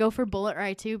same would go for Bullet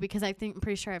Rye too, because I'm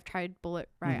pretty sure I've tried Bullet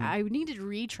Rye. Mhm. I need to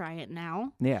retry it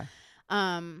now. Yeah.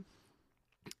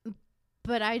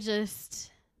 But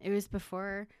it was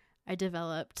before I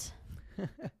developed.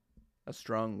 A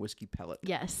strong whiskey pellet.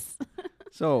 Yes.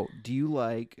 So, do you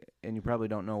like, and you probably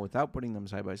don't know without putting them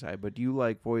side by side, but do you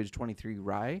like Voyage 23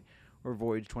 Rye or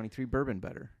Voyage 23 Bourbon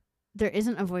better? There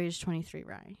isn't a Voyage 23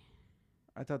 Rye.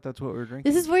 I thought that's what we were drinking.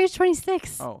 This is Voyage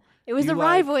 26. Oh. It was Do a you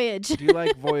rye like- voyage. Do you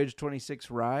like Voyage 26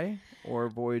 Rye or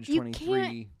Voyage You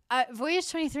 23?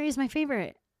 Voyage 23 is my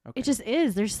favorite. Okay. It just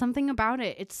is. There's something about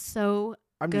it. It's so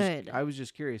good. I was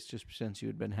just curious, just since you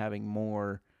had been having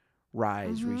more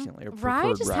ryes Mhm. recently. Or Rye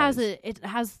preferred just ryes. it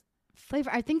has flavor.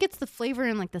 I think it's the flavor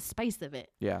and like the spice of it.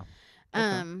 Yeah.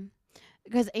 Okay.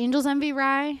 Because Angel's Envy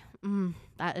Rye,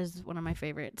 that is one of my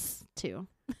favorites too.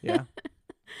 Yeah.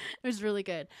 It was really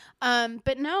good.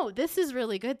 But no, this is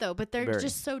really good though. But they're Very.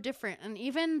 just so different, and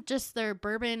even just their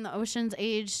bourbon, the Ocean's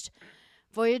Aged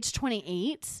Voyage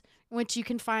 28, which you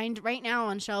can find right now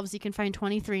on shelves. You can find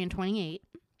 23 and 28.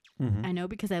 Mhm. I know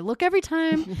because I look every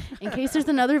time in case there's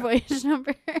another voyage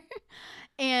number.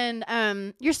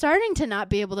 And you're starting to not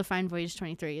be able to find Voyage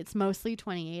 23. It's mostly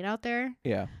 28 out there.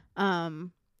 Yeah.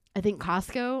 I think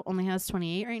Costco only has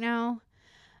 28 right now.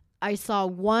 I saw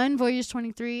one Voyage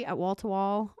 23 at Wall to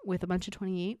Wall with a bunch of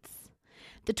 28s.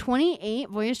 The 28,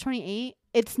 Voyage 28,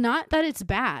 it's not that it's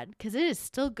bad because it is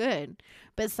still good,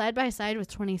 but side by side with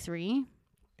 23,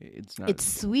 It's not. it's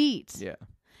sweet. Yeah.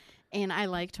 And I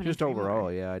like 23 Just overall,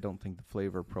 more. yeah, I don't think the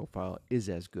flavor profile is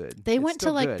as good. They It's went to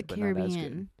still like good, the but not as good.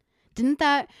 Caribbean. Didn't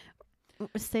that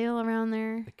sail around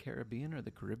there? The Caribbean or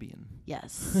the Caribbean?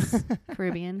 Yes.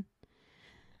 Caribbean.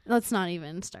 Let's not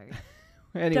even start.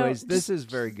 Anyways, Don't- this just- is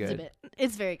very just good. zip it.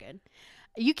 It's very good.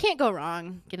 You can't go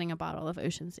wrong getting a bottle of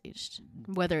Ocean's Aged.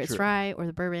 Whether it's True. rye or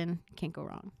the bourbon, can't go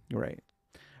wrong. Right.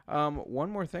 One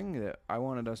more thing that I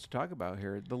wanted us to talk about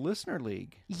here, the Listener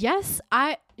League. Yes,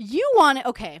 you want it.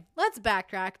 Okay, let's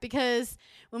backtrack because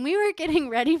when we were getting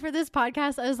ready for this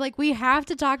podcast, I was like, we have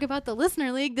to talk about the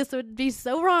Listener League. This would be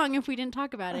so wrong if we didn't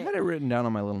talk about I it. had it written down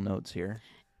on my little notes here.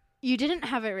 You didn't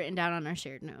have it written down on our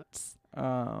shared notes.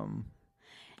 Are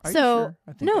you So, sure?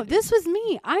 I think I no, did. this was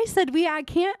me. I said I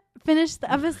can't finish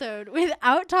the episode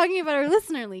without talking about our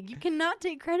Listener League. You cannot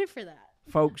take credit for that.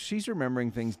 Folks, she's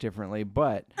remembering things differently,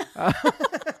 but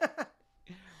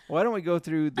why don't we go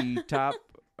through the top?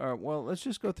 Well, let's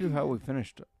just go through how we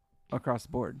finished across the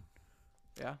board.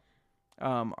 Yeah.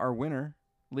 Our winner,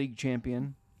 league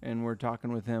champion, and we're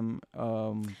talking with him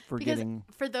for Because getting.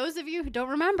 for those of you who don't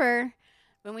remember,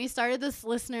 when we started this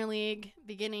Listener League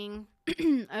beginning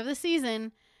of the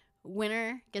season,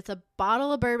 winner gets a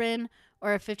bottle of bourbon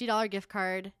or a $50 gift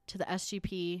card to the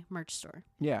SGP merch store.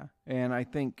 Yeah, and I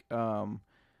think I'm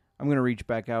going to reach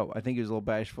back out. I think he was a little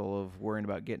bashful of worrying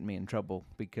about getting me in trouble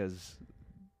because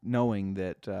knowing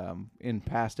that in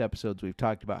past episodes we've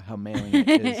talked about how mailing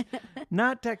it is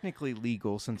not technically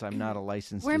legal since I'm not a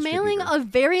licensed We're mailing distributor.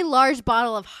 a very large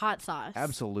bottle of hot sauce.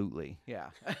 Absolutely, yeah.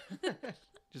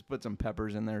 Just put some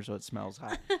peppers in there so it smells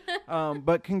hot.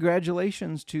 But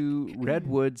congratulations to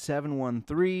Redwood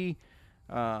 713.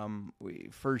 We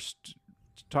first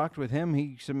talked with him.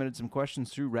 He submitted some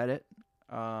questions through Reddit.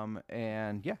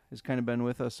 And yeah, has kind of been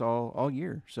with us all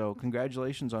year. So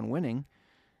congratulations on winning.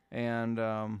 And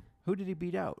who did he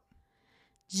beat out?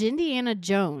 Jindiana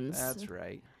Jones. That's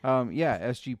right. Yeah,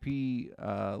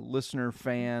 SGP listener,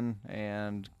 fan,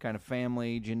 and kind of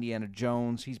family. Jindiana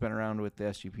Jones. He's been around with the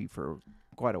SGP for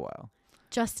quite a while.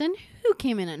 Justin, who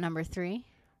came in at number 3?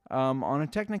 On a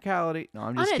technicality. No,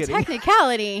 I'm just On a kidding.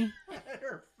 technicality.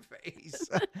 Her face.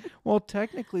 Well,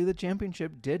 technically, the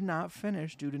championship did not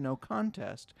finish due to no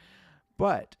contest,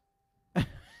 but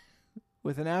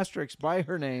with an asterisk by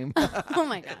her name, Oh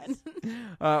my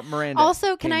God. Miranda.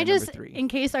 Also, can came I in number just, 3. in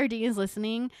case RD is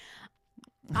listening,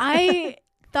 I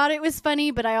thought it was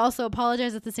funny, but I also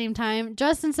apologize at the same time.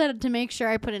 Justin said to make sure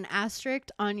I put an asterisk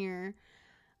on your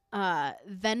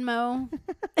Venmo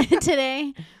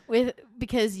today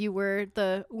because you were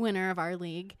the winner of our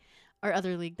league, our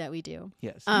other league that we do.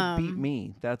 Yes, he beat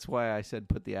me. That's why I said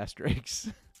put the asterisks.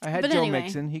 I had But Joe anyway.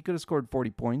 Mixon. He could have scored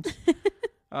 40 points.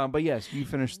 But yes, you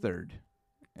finished third.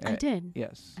 I did.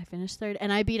 Yes. I finished third,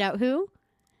 and I beat out who?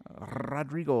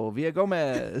 Rodrigo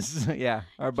Villagomez. Yeah,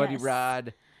 our buddy Yes.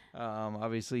 Rod.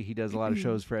 Obviously, he does a lot of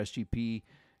shows for SGP.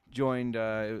 Joined,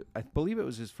 I believe it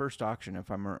was his first auction, if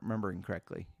I'm remembering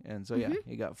correctly. And so, yeah,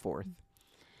 he got 4th.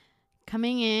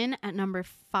 Coming in at number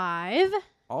 5,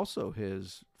 Also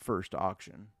his first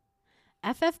auction.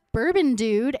 FF Bourbon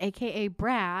Dude, a.k.a.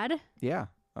 Brad. Yeah.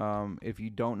 If you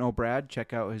don't know Brad,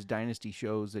 check out his Dynasty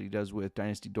shows that he does with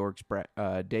Dynasty Dorks,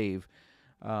 Dave.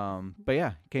 But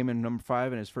yeah, came in number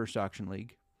 5 in his first auction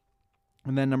league.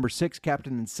 And then number 6,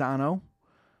 Captain Insano.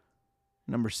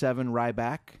 Number 7,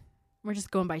 Ryback. We're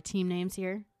just going by team names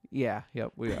here. Yeah,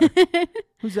 yep, we are.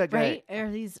 Who's that guy? Right?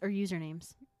 Or these are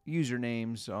usernames?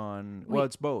 Usernames on, well, Wait.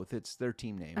 it's both. It's their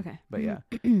team name. Okay. But yeah.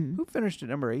 Who finished at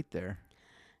number 8 there?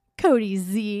 Cody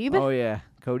Zeeb. Oh, yeah.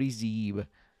 Cody Zeeb.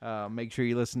 Make sure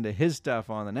you listen to his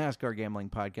stuff on the NASCAR Gambling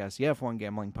Podcast, the F1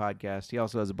 Gambling Podcast. He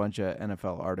also has a bunch of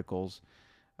NFL articles.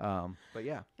 But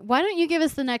yeah. Why don't you give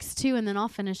us the next 2 and then I'll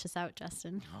finish this out,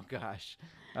 Justin? Oh, gosh.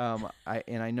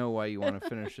 I know why you want to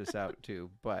finish this out, too.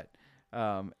 But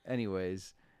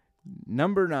anyways,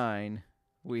 number 9,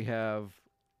 we have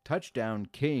Touchdown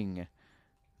King,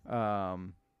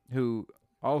 who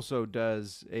also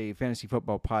does a fantasy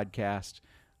football podcast,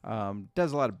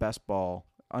 does a lot of best ball,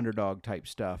 underdog type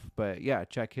stuff. But yeah,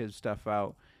 check his stuff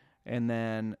out. And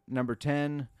then number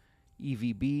 10,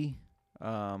 EVB,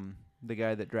 the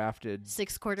guy that drafted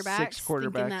 6 quarterbacks. 6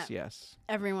 thinking quarterbacks. that Yes.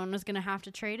 everyone was going to have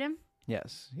to trade him.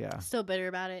 Yes. Yeah. Still bitter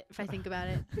about it if I think about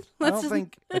it.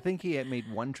 I think he had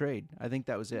made one trade. I think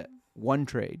that was it. one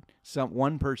trade.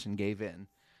 One person gave in.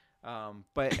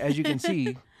 But as you can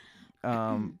see,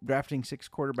 drafting 6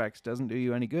 quarterbacks doesn't do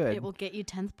you any good. It will get you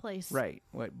 10th place. Right.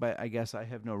 But I guess I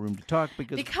have no room to talk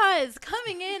because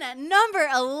coming in at number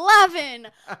 11,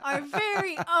 our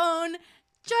very own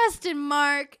Justin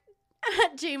Mark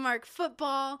at J Mark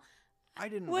Football.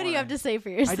 What do you have to say for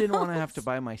yourself? I didn't want to have to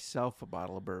buy myself a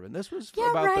bottle of bourbon. This was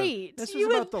about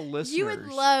the listeners. You would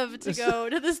love to go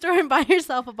to the store and buy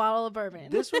yourself a bottle of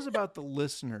bourbon. This was about the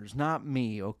listeners, not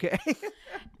me, okay?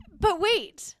 But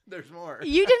wait. There's more.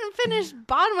 You didn't finish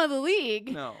bottom of the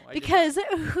league. No, I because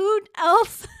who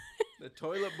else? The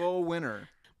toilet bowl winner.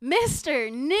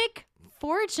 Mr. Nick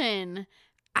Fortune.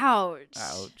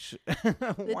 Ouch.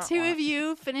 The two of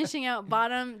you finishing out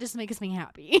bottom just makes me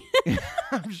happy.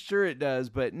 I'm sure it does,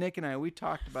 but Nick and I, we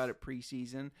talked about it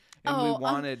preseason, and we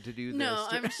wanted to do this. No,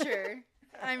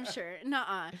 I'm sure.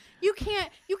 Nuh-uh. You can't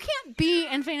be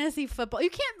in fantasy football. You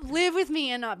can't live with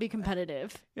me and not be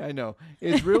competitive. Yeah, I know.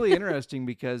 It's really interesting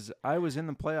because I was in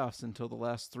the playoffs until the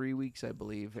last 3 weeks, I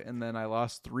believe, and then I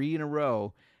lost 3 in a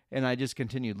row, and I just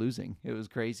continued losing. It was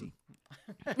crazy.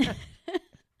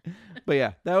 But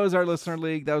yeah, that was our listener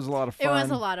league. That was a lot of fun. It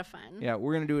was a lot of fun. Yeah,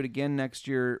 we're going to do it again next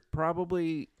year.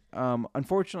 Probably,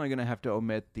 unfortunately, going to have to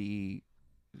omit the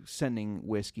sending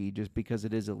whiskey just because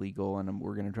it is illegal, and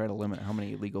we're going to try to limit how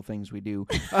many illegal things we do.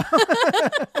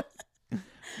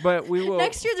 But we will.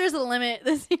 Next year, there's a limit.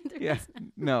 This year, yeah,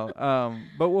 no.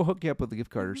 But we'll hook you up with a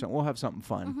gift card or something. We'll have something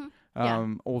fun.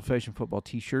 Old Fashioned Football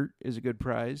T-shirt is a good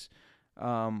prize.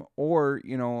 Or,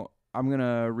 I'm going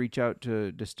to reach out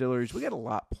to distilleries. We got a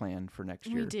lot planned for next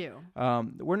year. We do.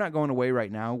 We're not going away right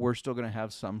now. We're still going to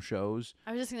have some shows.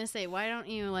 I was just going to say, why don't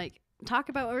you talk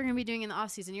about what we're going to be doing in the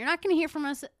off season? You're not going to hear from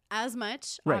us as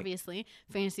much, right. Obviously.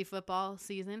 Fantasy football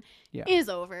season is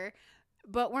over,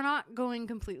 but we're not going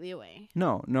completely away.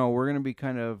 No, we're going to be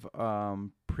kind of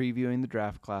previewing the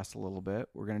draft class a little bit.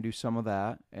 We're going to do some of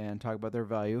that and talk about their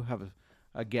value, have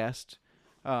a guest,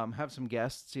 have some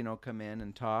guests, come in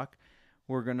and talk.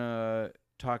 We're going to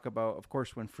talk about, of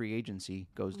course, when free agency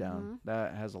goes down.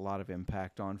 That has a lot of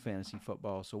impact on fantasy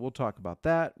football. So we'll talk about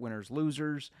that, winners,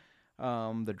 losers,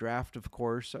 the draft, of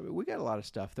course. We got a lot of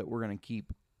stuff that we're going to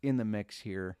keep in the mix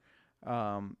here.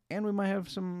 And we might have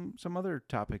some other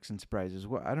topics and surprises.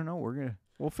 Well, I don't know.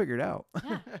 We'll figure it out.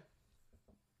 Yeah.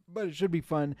 But it should be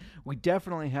fun. We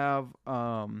definitely have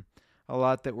a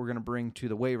lot that we're going to bring to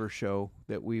the waiver show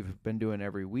that we've been doing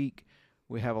every week.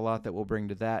 We have a lot that we'll bring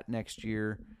to that next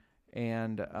year.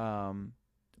 And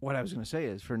what I was going to say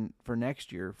is for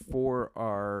next year, for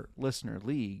our listener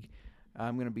league,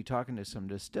 I'm going to be talking to some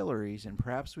distilleries, and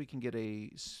perhaps we can get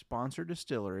a sponsor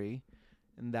distillery,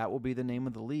 and that will be the name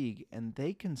of the league, and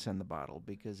they can send the bottle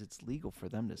because it's legal for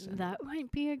them to send That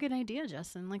might be a good idea,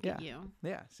 Justin. Look at you.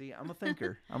 Yeah, see, I'm a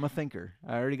thinker.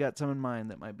 I already got some in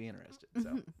mind that might be interested.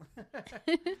 So.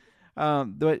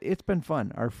 But it's been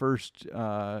fun. Our first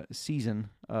season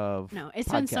of it's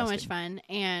been so much fun,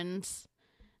 and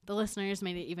the listeners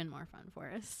made it even more fun for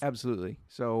us. Absolutely.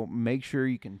 So make sure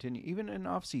you continue. Even in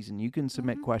off season, you can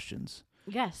submit questions.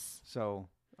 Yes. So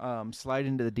slide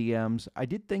into the DMs. I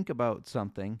did think about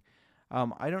something.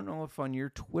 I don't know if on your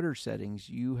Twitter settings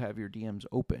you have your DMs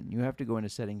open. You have to go into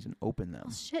settings and open them.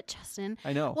 Oh, shit, Justin.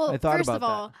 I know. Well, I thought first about of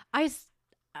all, that.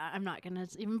 I'm not going to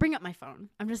even bring up my phone.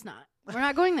 I'm just not. We're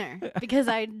not going there because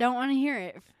I don't want to hear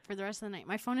it for the rest of the night.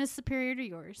 My phone is superior to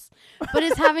yours, but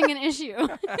it's having an issue.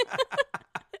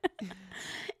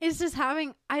 It's just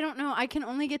I don't know. I can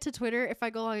only get to Twitter if I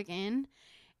go log in,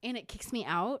 and it kicks me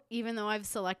out, even though I've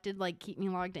selected keep me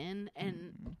logged in,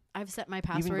 and I've set my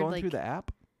password. Even going through the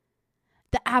app?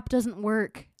 The app doesn't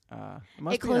work. It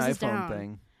must it be closes an iPhone down.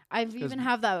 thing. I've even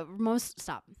have the most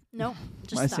stop. Nope.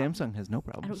 Just My stop. Samsung has no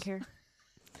problems. I don't care.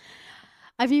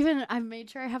 I've made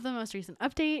sure I have the most recent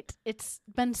update. It's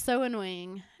been so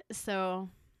annoying. So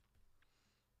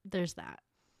there's that.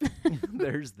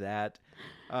 There's that.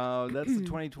 That's the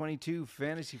 2022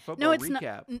 fantasy football No, it's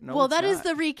recap. not. No, Well, it's that is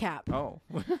not. the recap. Oh.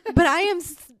 But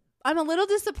I'm a little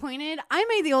disappointed. I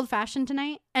made the old fashioned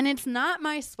tonight, and it's not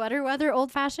my sweater weather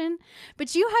old fashioned.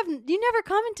 But you never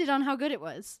commented on how good it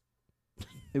was.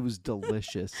 It was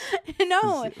delicious.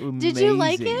 No, It was did you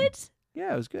like amazing. it?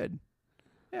 Yeah, it was good.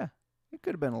 Yeah, it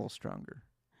could have been a little stronger.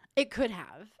 It could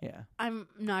have. Yeah. I'm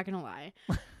not gonna lie.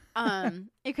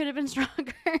 It could have been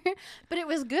stronger, but it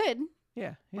was good.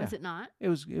 Yeah. Was it not? It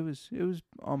was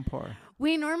on par.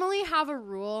 We normally have a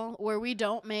rule where we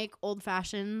don't make old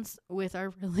fashions with our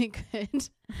really good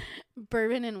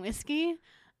bourbon and whiskey.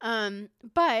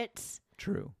 But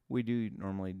True. We do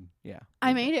normally, yeah.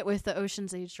 I made it with the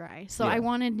Ocean's Age Dry. So Yeah. I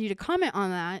wanted you to comment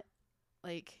on that.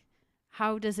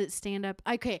 How does it stand up?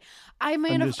 Okay, I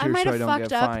might I'm have just here so I don't fucked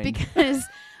get up fined. because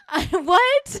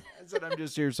what? I said I'm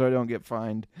just here so I don't get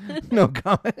fined. No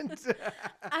comment.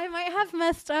 I might have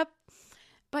messed up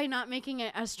by not making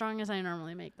it as strong as I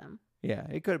normally make them. Yeah,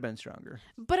 it could have been stronger.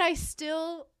 But I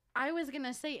was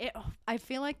gonna say it. I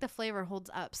feel like the flavor holds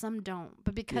up. Some don't,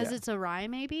 but because Yeah. it's a rye,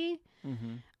 maybe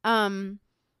Mm-hmm.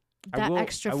 that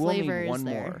extra I will flavor need one is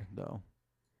there. more though.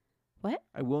 What?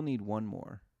 I will need one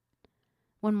more.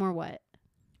 One more what?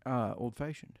 Old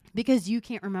fashioned. Because you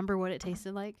can't remember what it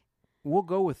tasted like. We'll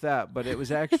go with that, but it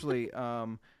was actually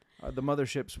the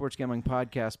Mothership Sports Gambling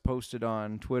Podcast posted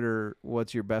on Twitter,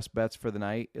 what's your best bets for the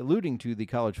night, alluding to the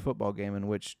college football game in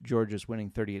which Georgia's winning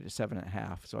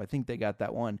 38-7.5. So I think they got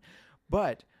that one.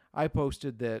 But I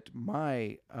posted that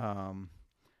my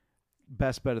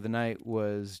best bet of the night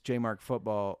was J-Mark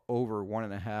football over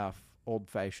 1.5 Old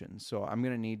Fashioned. So I'm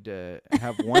going to need to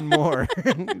have one more.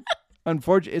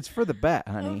 Unfortunately, it's for the bet,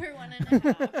 honey. Over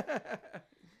 1.5.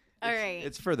 All right.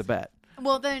 It's for the bet.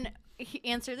 Well, then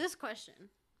answer this question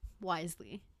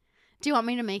wisely. Do you want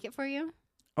me to make it for you?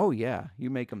 Oh, yeah. You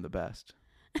make them the best.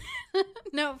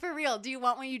 No, for real. Do you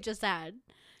want what you just had?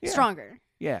 Yeah. Stronger.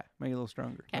 Yeah, make it a little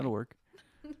stronger. 'Kay. That'll work.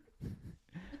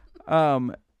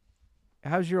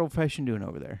 How's your old fashioned doing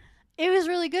over there? It was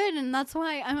really good, and that's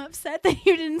why I'm upset that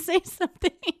you didn't say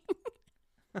something.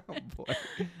 Oh boy.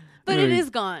 But it is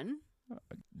gone.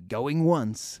 Going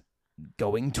once,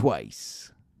 going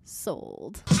twice.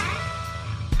 Sold.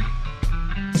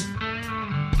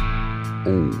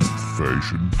 Old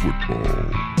Fashioned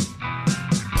Football.